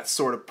that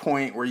sort of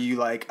point where you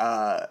like,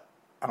 I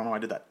don't know why I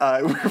did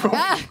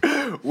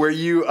that. Where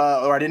you,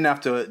 or I didn't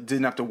have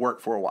to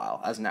work for a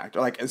while as an actor.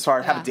 Like,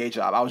 sorry, I have a day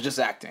job. I was just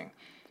acting,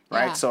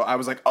 right? Yeah. So I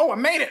was like, oh, I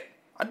made it.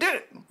 I did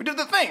it. We did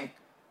the thing.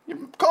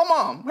 You call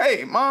mom.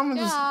 Hey, mom,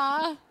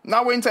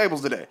 not waiting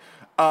tables today.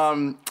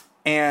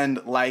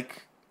 And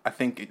like, I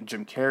think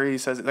Jim Carrey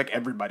says it, like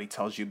everybody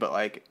tells you, but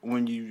like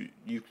when you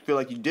feel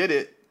like you did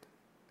it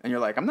and you're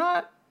like, I'm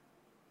not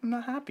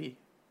happy.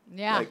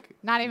 Yeah. Like,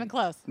 not even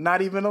close.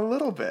 Not even a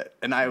little bit.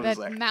 And I was That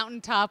like,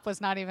 mountaintop was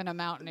not even a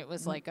mountain. It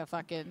was like a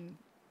fucking,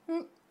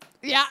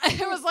 yeah,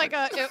 it was like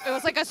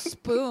a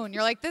spoon.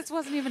 You're like, this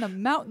wasn't even a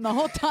mountain the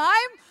whole time?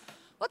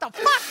 What the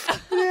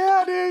fuck?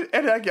 yeah, dude.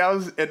 And like,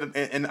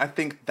 and I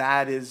think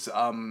that is,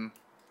 I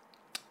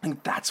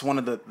think that's one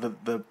of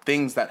the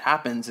things that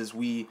happens is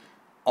we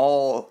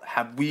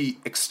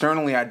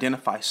externally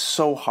identify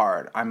so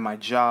hard. I'm my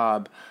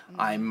job.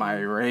 I'm my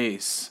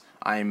race.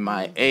 I'm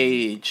my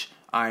age.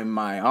 I'm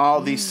my all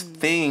these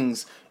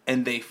things.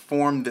 And they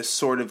form this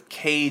sort of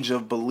cage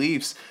of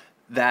beliefs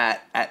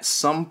that at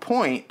some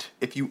point,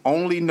 if you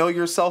only know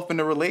yourself in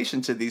a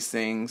relation to these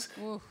things,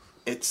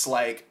 it's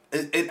like,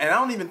 and I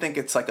don't even think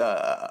it's like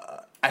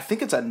I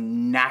think it's a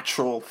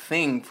natural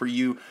thing for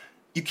you.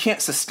 You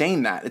can't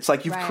sustain that. It's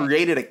like you've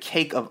created a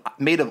cake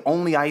made of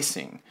only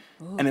icing,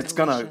 and it's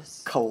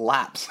delicious. Gonna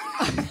collapse.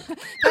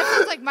 That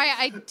sounds like my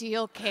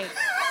ideal cake.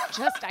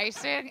 Just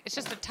icing. It's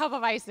just a tub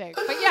of icing.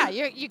 But yeah,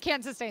 you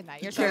can't sustain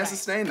that. You're so Can't right.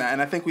 sustain that,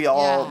 and I think we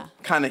all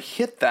kind of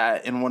hit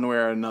that in one way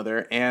or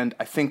another. And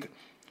I think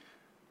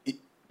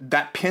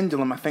that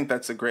pendulum. I think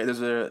that's there's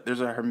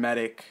a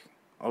hermetic.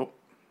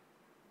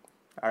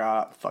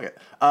 Fuck it.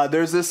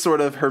 There's this sort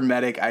of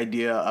hermetic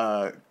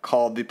idea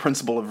called the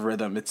principle of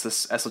rhythm. It's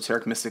this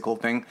esoteric mystical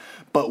thing.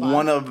 But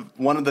one of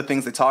the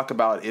things they talk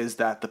about is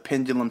that the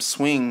pendulum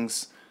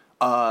swings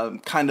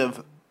kind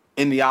of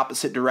in the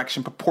opposite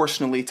direction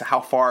proportionally to how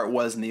far it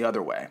was in the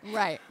other way.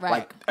 Right.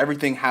 Like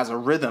everything has a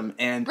rhythm,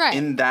 and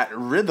in that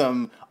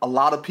rhythm, a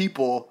lot of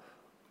people,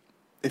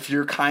 if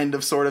you're kind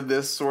of sort of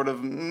this sort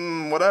of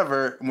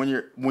whatever,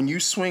 when you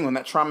swing, when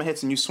that trauma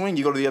hits and you swing,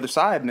 you go to the other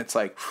side, and it's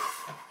like.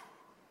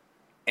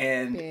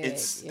 And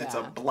it's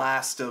a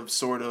blast of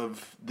sort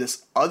of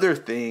this other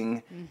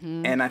thing.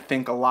 And I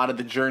think a lot of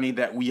the journey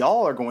that we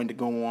all are going to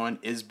go on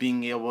is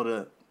being able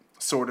to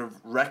sort of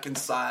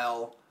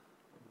reconcile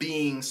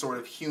being sort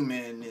of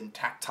human and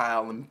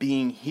tactile and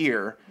being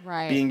here,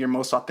 being your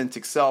most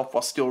authentic self,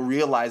 while still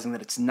realizing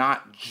that it's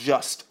not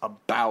just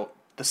about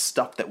the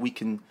stuff that we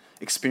can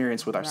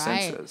experience with our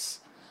senses.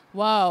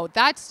 Whoa,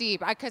 that's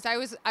deep. Because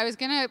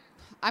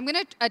I'm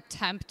gonna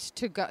attempt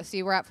to go.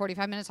 See, we're at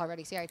 45 minutes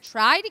already. See, I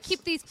try to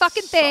keep these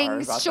fucking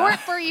things short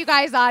for you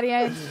guys,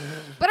 audience.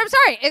 But I'm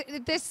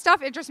sorry. This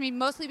stuff interests me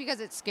mostly because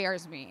it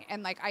scares me,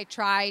 and like I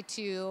try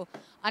to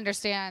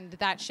understand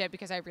that shit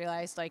because I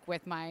realized, like,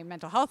 with my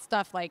mental health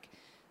stuff, like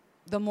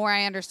the more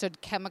I understood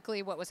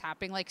chemically what was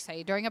happening, like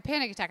say during a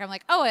panic attack, I'm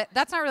like, oh,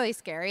 that's not really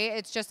scary.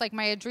 It's just like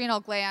my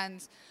adrenal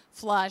glands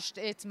flushed.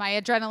 It's my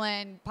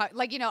adrenaline.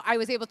 Like, I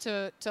was able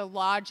to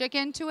logic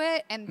into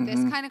it. And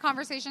this kind of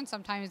conversation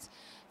sometimes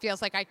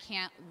feels like I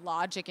can't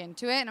logic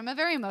into it. And I'm a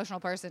very emotional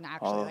person,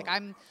 actually. Like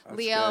I'm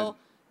Leo,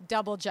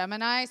 double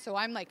Gemini. So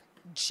I'm like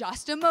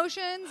just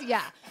emotions.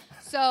 Yeah.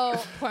 So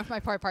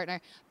my poor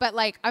partner. But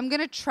like, I'm going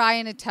to try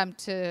and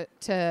attempt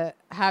to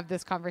have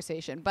this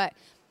conversation. But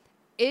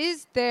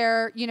is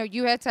there,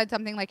 you had said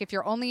something like if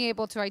you're only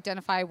able to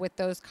identify with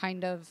those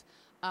kind of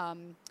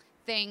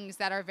things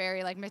that are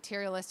very like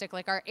materialistic,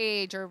 like our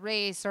age or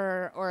race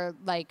or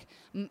like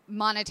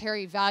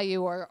monetary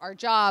value or our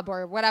job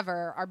or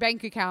whatever, our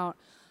bank account,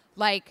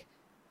 like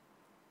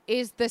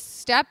is the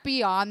step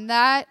beyond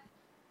that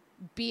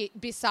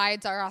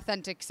besides our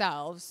authentic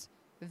selves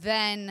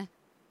then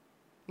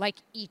like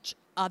each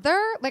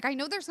other? Like I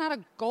know there's not a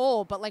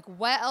goal, but like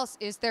what else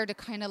is there to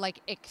kind of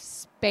like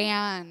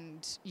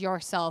expand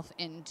yourself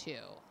into?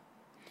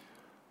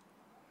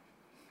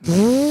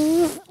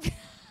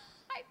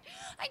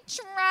 I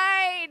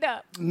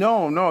tried.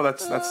 No,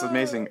 that's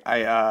amazing.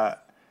 I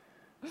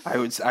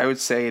would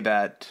say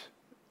that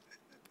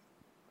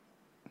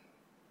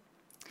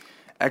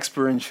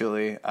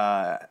experientially,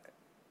 I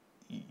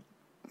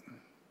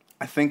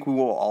think we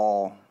will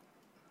all,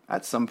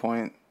 at some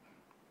point,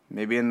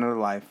 maybe in another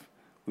life,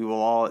 we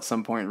will all at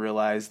some point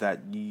realize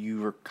that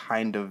you are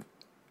kind of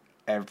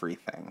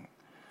everything.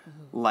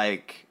 Mm-hmm.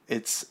 Like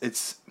it's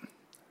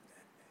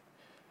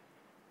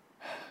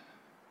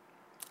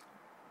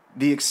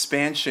the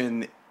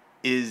expansion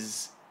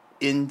is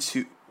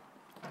into,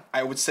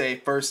 I would say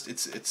first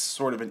it's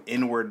sort of an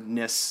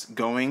inwardness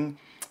going.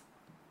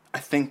 I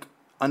think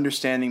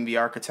understanding the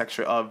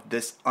architecture of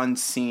this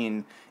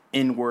unseen,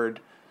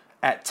 inward,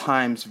 at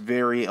times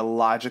very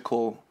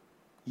illogical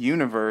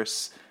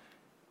universe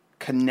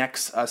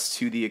connects us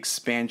to the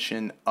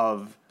expansion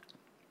of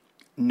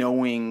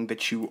knowing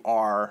that you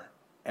are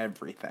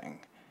everything.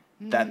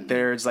 That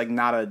there's like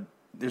not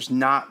there's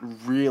not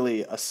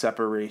really a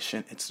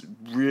separation. It's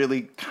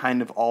really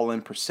kind of all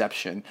in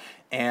perception.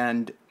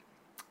 And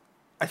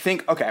I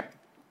think, okay,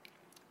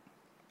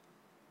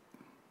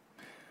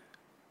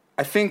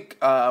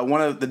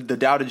 one of the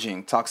Tao Te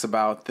Ching talks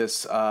about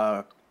this,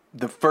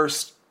 the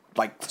first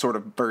like sort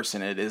of verse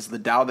in it is the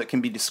Tao that can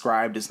be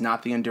described is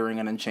not the enduring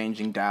and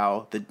unchanging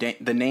Tao.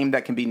 The name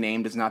that can be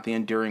named is not the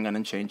enduring and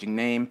unchanging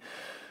name.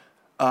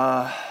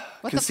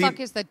 What the fuck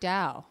is the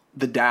Tao?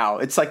 The Tao.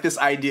 It's like this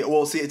idea.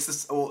 Well, see, it's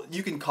this. Well,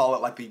 you can call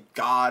it like the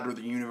God or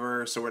the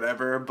universe or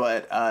whatever,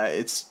 but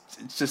it's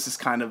just this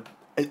kind of.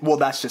 Well,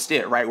 that's just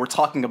it, right? We're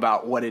talking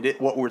about what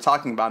we're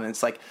talking about, and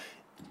it's like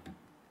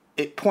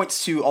it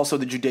points to also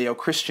the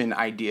Judeo-Christian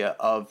idea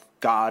of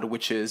God,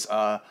 which is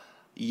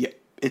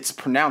it's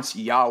pronounced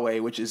Yahweh,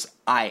 which is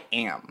I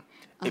am.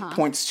 It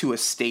points to a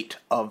state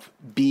of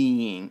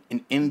being,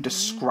 an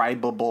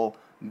indescribable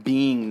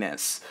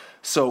beingness.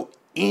 So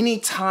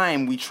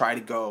anytime we try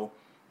to go,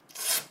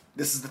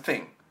 this is the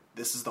thing,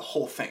 this is the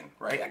whole thing,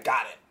 right? I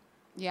got it.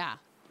 Yeah.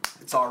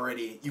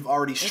 You've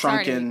already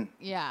shrunken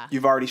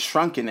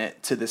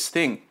it to this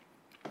thing.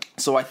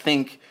 So I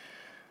think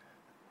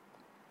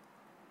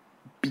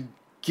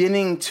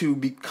beginning to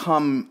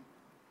become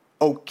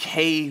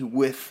okay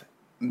with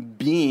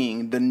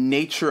being, the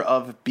nature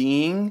of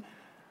being,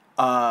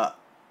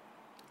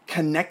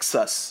 connects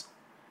us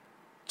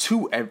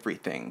to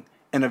everything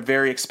in a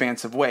very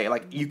expansive way.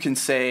 Like you can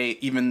say,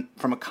 even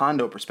from a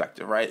Kondo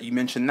perspective, right? You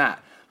mentioned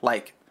that,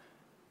 like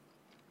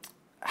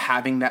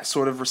having that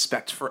sort of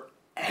respect for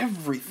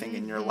everything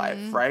in your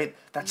life, right?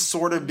 That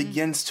sort of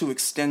begins to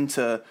extend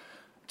to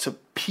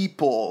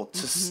people,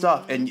 to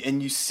stuff,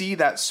 and you see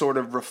that sort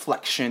of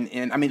reflection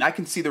in. I mean, I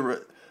can see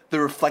the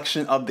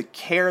reflection of the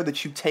care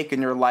that you take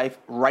in your life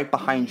right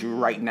behind you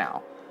right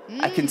now.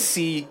 I can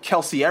see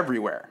Kelsey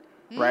everywhere,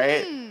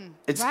 right?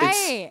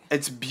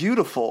 It's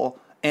beautiful,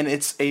 and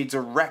it's a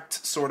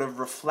direct sort of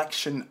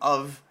reflection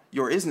of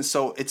your isness.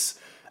 So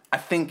I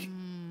think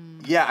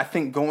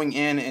going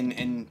in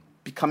and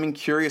becoming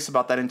curious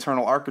about that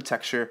internal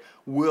architecture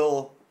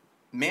will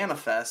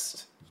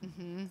manifest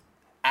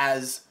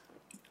as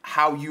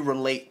how you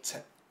relate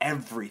to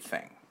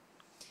everything.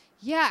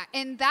 Yeah,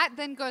 and that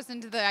then goes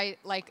into the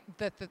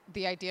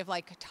idea of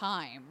like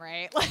time,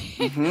 right?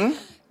 Like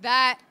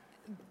that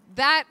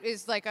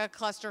is like a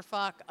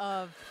clusterfuck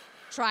of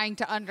trying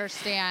to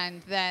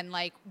understand then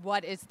like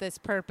what is this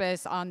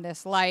purpose on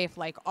this life?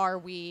 Like, are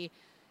we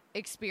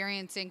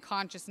experiencing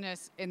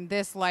consciousness in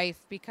this life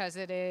because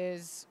it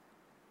is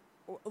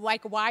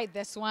like why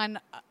this one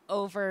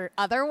over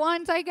other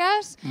ones, I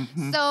guess?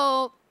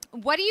 So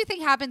what do you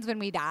think happens when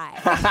we die?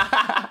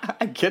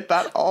 I get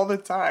that all the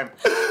time.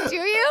 Do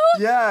you?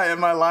 Yeah, in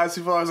my lives,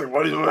 people are always like,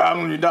 what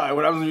happens when you die?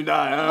 What happens when you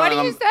die? What do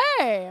you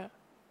say?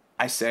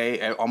 I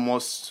say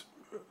almost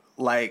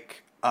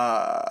like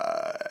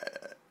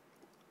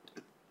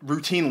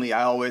routinely,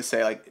 I always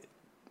say like,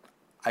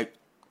 I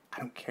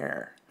don't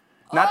care.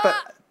 Not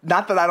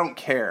that I don't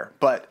care,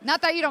 but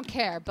not that you don't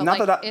care, but not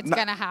like that it's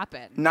gonna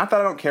happen. Not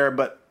that I don't care,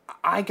 but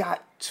I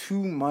got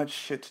too much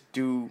shit to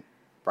do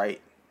right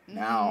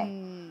now.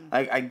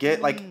 Like I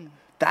get like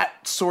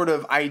that sort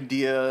of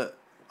idea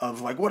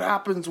of like what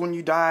happens when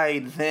you die.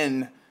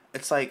 Then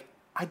it's like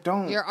I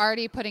don't. You're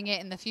already putting it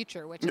in the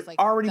future, which is like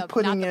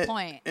putting not the it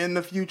point. In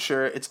the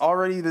future. It's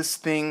already this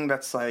thing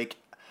that's like,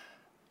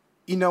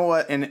 you know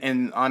what?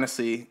 And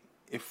honestly,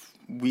 if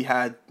we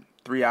had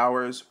 3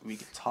 hours, we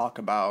could talk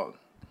about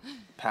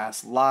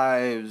past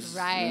lives,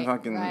 right?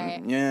 Fucking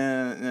right.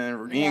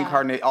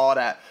 Reincarnate, all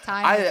that.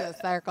 Time is a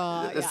circle.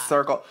 A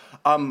circle.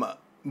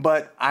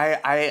 But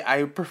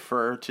I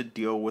prefer to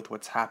deal with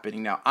what's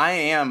happening now.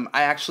 I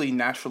actually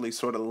naturally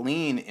sort of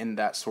lean in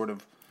that sort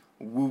of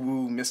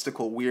woo-woo,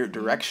 mystical, weird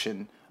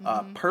direction,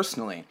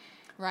 personally.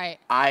 Right.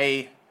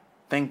 I,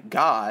 thank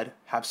God,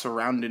 have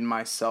surrounded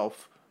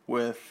myself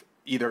with,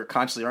 either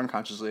consciously or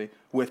unconsciously,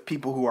 with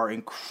people who are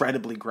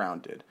incredibly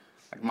grounded.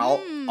 Like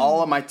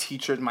all of my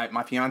teachers,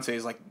 my fiance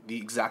is like the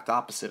exact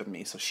opposite of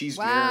me. So she's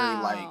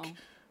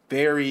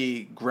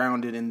very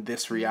grounded in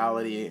this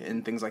reality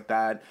and things like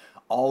that.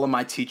 All of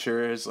my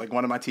teachers, like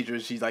one of my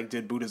teachers, she like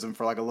did Buddhism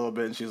for like a little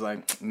bit, and she's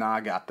like, "Nah,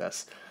 I got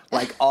this."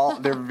 Like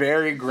they're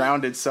very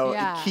grounded, so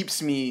it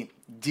keeps me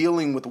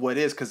dealing with what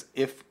is. Because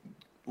if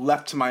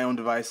left to my own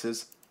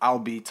devices, I'll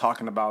be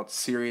talking about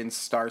Syrian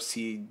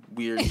starseed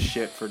weird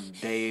shit for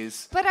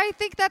days. But I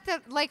think that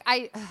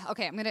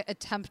I'm gonna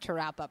attempt to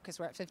wrap up because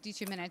we're at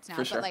 52 minutes now.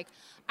 For sure. But like,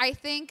 I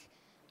think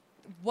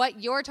what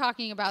you're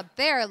talking about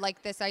there,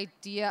 like this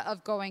idea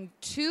of going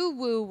too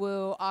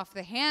woo-woo off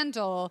the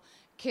handle,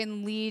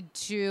 can lead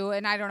to,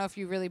 and I don't know if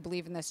you really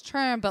believe in this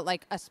term, but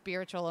like a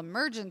spiritual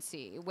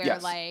emergency where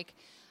like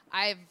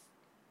I've,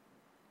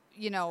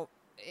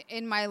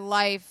 in my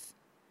life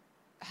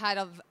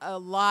had a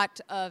lot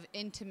of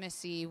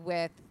intimacy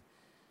with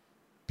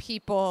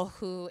people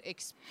who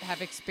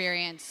have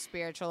experienced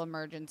spiritual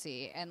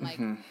emergency, and like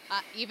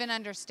even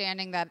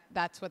understanding that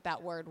that's what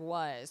that word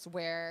was,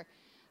 where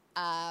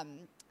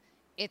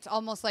it's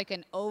almost like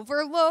an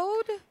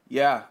overload.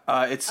 Yeah,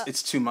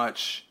 it's too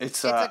much.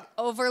 It's an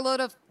overload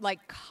of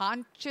like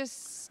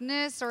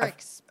consciousness or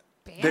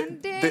expanding.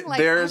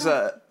 There's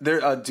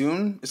a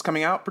Dune is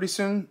coming out pretty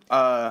soon.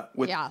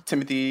 With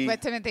Timothy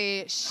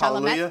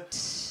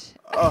Chalamet.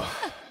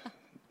 Oh,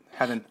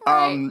 heaven.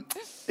 Right.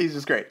 He's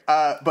just great.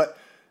 But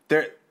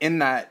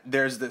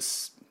there's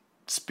this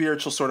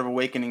spiritual sort of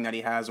awakening that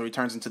he has where he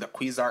turns into the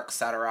Cuisarch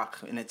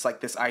Sadarach, and it's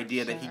like this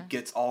idea that he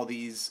gets all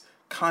these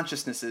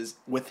consciousnesses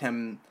with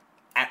him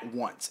at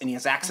once, and he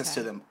has access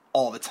to them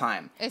all the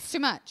time. It's too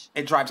much.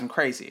 It drives him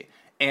crazy.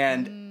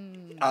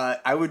 And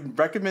I would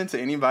recommend to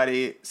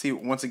anybody, see,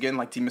 once again,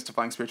 like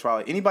demystifying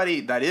spirituality,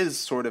 anybody that is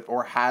sort of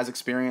or has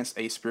experienced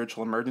a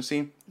spiritual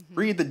emergency,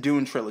 read the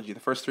Dune trilogy, the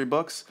first 3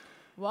 books.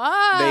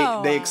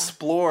 Wow. They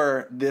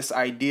explore this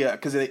idea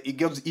because it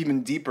goes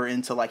even deeper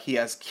into like he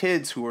has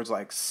kids who are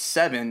like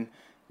 7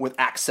 with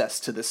access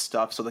to this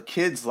stuff. So the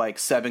kids like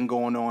 7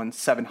 going on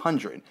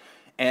 700.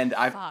 And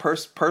I've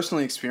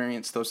personally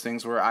experienced those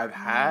things where I've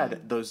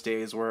had those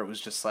days where it was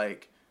just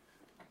like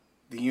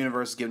the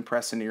universe is getting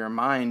pressed into your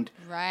mind.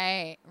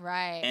 Right.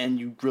 And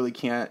you really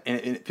can't, and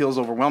it feels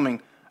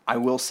overwhelming. I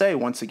will say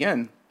once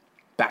again,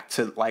 back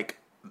to like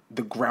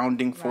the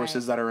grounding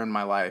forces that are in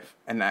my life.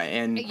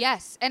 And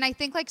yes. And I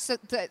think like,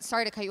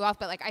 sorry to cut you off,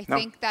 but like, I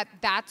think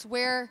that's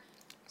where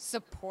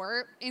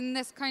support in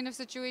this kind of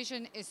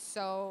situation is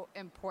so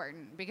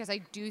important, because I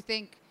do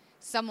think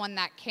someone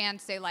that can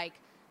say like,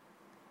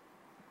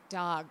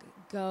 dog,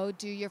 go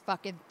do your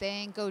fucking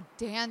thing. Go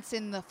dance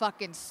in the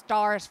fucking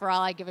stars for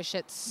all I give a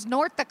shit.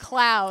 Snort the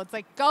clouds.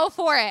 Like, go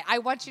for it. I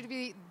want you to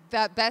be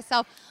the best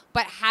self.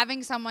 But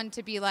having someone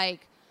to be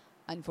like,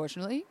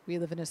 unfortunately, we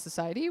live in a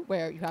society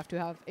where you have to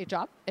have a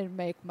job and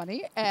make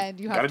money, and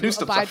you have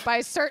to abide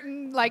by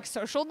certain like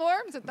social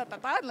norms and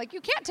and like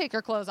you can't take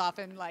your clothes off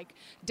and like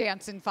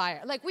dance in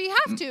fire. Like we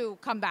have to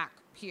come back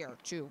here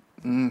to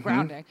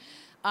grounding.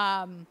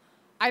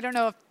 I don't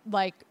know if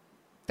like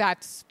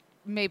that's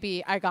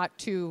maybe I got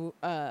too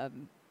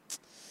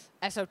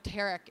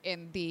esoteric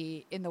in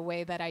the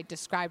way that I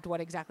described what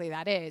exactly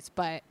that is,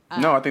 but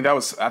no, I think that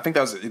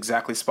was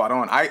exactly spot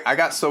on.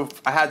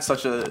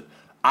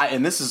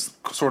 And this is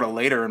sort of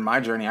later in my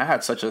journey. I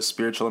had such a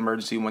spiritual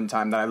emergency one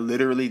time that I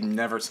literally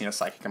never seen a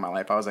psychic in my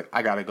life. I was like,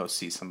 I gotta go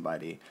see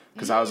somebody,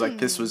 because I was like,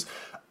 this was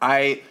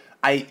I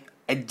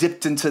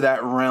dipped into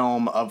that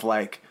realm of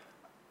like,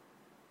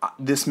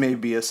 this may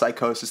be a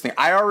psychosis thing.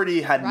 I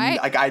already had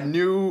like I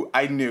knew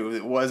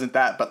it wasn't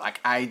that, but like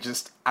I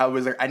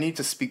was like, I need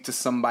to speak to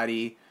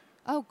somebody.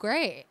 Oh,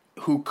 great.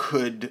 Who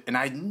could, and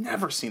I'd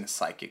never seen a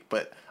psychic,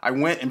 but I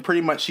went and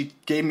pretty much she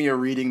gave me a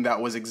reading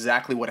that was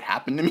exactly what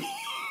happened to me.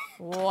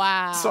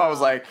 Wow. So I was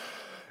like,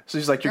 so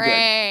she's like, you're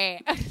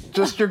great. Good.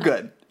 Just you're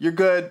good. You're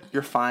good.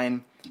 You're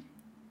fine.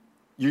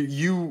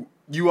 You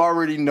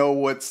already know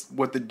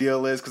what the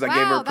deal is, because I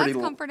gave her a pretty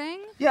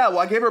comforting. Yeah, well,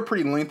 I gave her a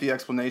pretty lengthy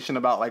explanation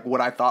about like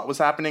what I thought was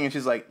happening, and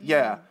she's like,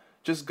 yeah,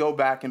 just go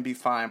back and be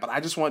fine. But I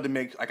just wanted to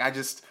make like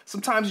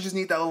sometimes you just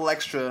need that little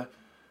extra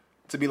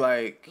to be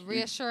like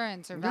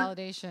reassurance or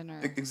validation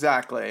or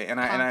exactly.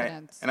 And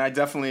I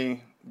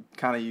definitely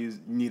kind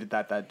of needed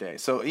that day.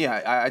 So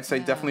yeah, I'd say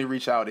definitely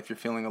reach out if you're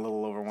feeling a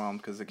little overwhelmed,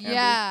 because it can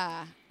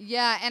be.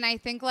 Yeah, and I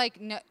think like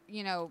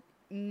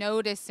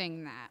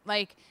noticing that,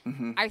 like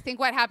I think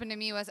what happened to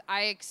me was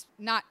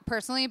not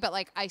personally, but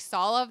like I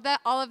saw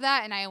all of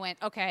that, and I went,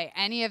 okay,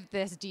 any of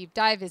this deep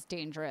dive is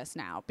dangerous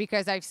now,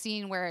 because I've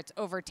seen where it's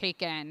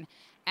overtaken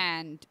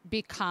and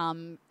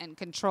become and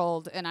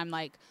controlled, and I'm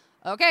like,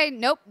 okay,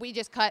 nope, we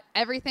just cut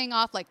everything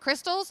off like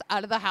crystals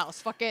out of the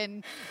house.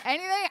 Fucking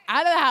anything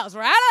out of the house.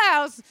 We're out of the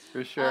house.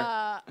 For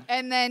sure.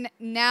 And then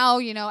now,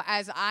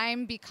 as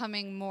I'm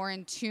becoming more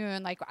in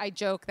tune, like I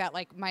joke that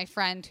like my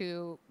friend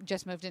who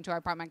just moved into our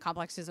apartment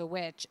complex is a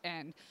witch,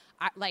 and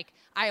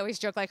I always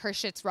joke like her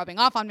shit's rubbing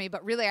off on me,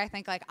 but really I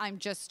think like I'm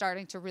just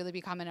starting to really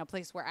become in a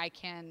place where I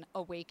can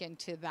awaken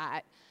to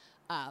that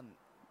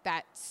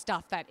that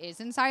stuff that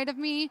is inside of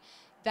me,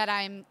 that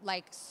I'm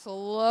like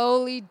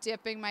slowly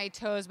dipping my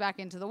toes back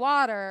into the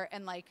water.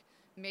 And like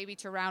maybe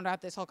to round out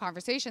this whole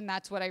conversation,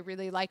 that's what I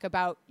really like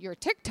about your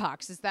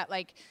TikToks, is that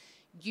like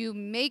you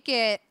make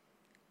it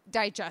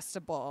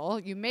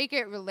digestible, you make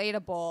it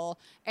relatable,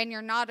 and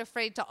you're not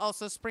afraid to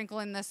also sprinkle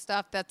in this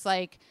stuff that's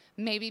like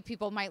maybe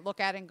people might look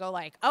at and go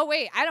like, oh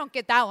wait, I don't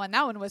get that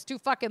one was too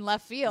fucking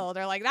left field,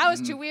 or like that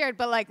was too weird,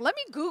 but like let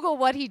me Google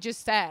what he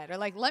just said, or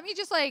like let me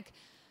just like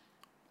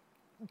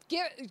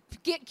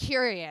get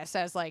curious,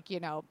 as like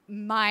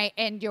my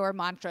and your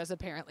mantras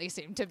apparently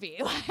seem to be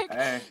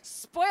like.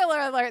 Spoiler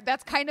alert,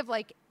 that's kind of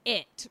like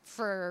it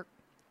for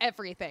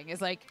everything,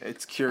 is like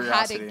it's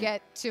curiosity, how to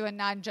get to a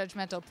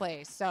non-judgmental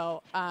place.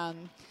 So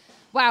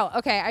wow,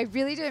 okay, I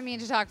really didn't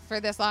mean to talk for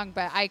this long,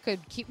 but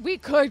we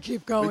could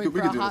keep going for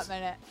a hot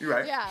minute. You're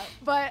right. Yeah,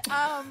 but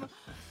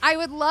I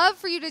would love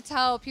for you to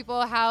tell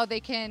people how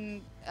they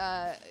can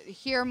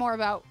hear more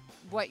about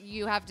what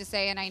you have to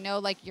say. And I know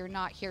like you're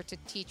not here to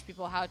teach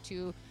people how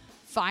to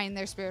find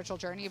their spiritual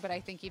journey, but I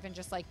think even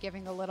just like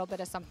giving a little bit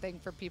of something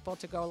for people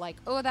to go like,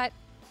 oh, that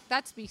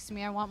speaks to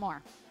me, I want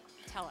more.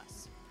 Tell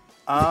us.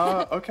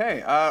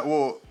 Okay.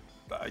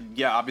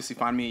 Yeah, obviously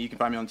you can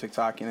find me on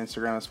TikTok and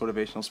Instagram as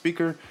Motivational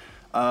Speaker.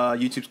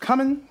 YouTube's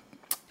coming.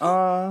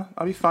 I'll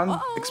be fun.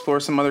 Explore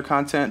some other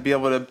content. Be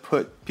able to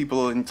put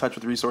people in touch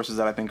with resources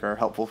that I think are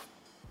helpful,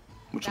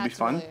 which will be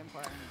fun. Really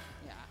important.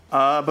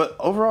 Yeah. But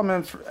overall,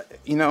 man,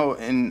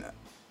 and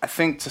I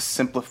think to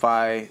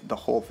simplify the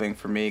whole thing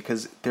for me,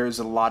 because there's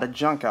a lot of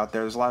junk out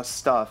there. There's a lot of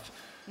stuff.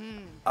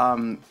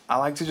 I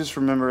like to just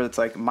remember it's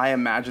like my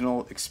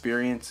imaginal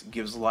experience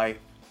gives life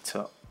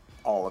to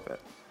all of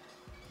it.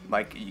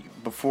 Like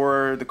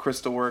before the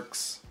crystal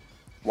works,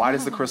 why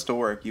does the crystal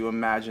work? You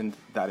imagined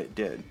that it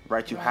did,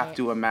 right? You have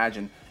to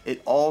imagine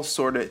it all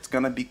it's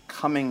going to be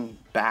coming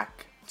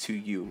back to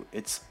you.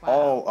 It's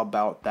all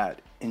about that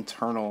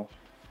internal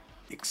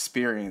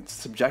experience,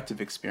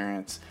 subjective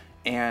experience,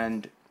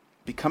 and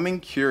becoming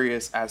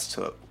curious as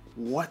to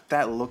what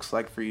that looks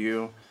like for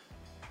you.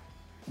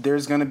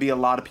 There's going to be a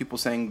lot of people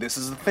saying this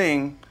is the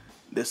thing,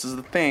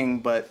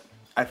 but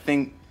I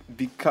think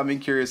becoming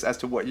curious as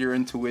to what your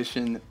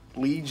intuition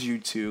leads you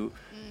to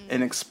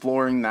and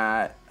exploring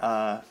that,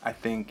 I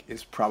think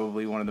is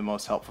probably one of the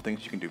most helpful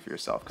things you can do for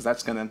yourself, because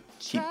that's going to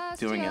keep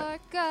doing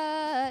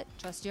it.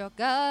 Trust your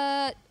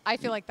gut. I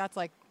feel like that's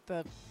like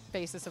the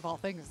basis of all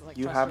things. Like,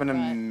 you have an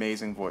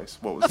amazing voice.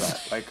 What was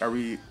that? Like, what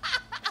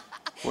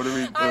are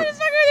we? I'm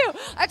just fucking with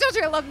you. I told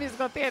you I love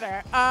musical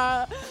theater.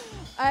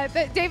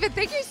 David,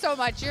 thank you so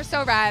much. You're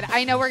so rad.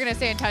 I know we're going to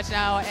stay in touch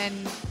now,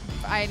 and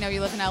I know you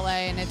live in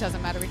LA, and it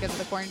doesn't matter because of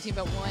the quarantine,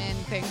 but when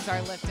things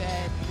are lifted,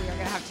 we are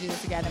going to have to do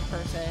this again in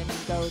person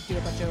and go do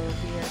a bunch of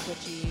weird,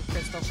 witchy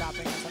crystal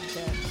shopping or some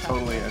shit.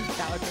 Totally.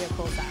 That would be a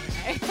cool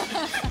Saturday.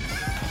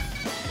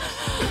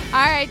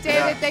 All right,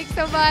 David, thanks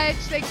so much.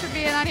 Thanks for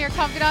being on here,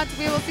 Confidants.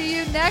 We will see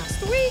you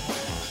next week.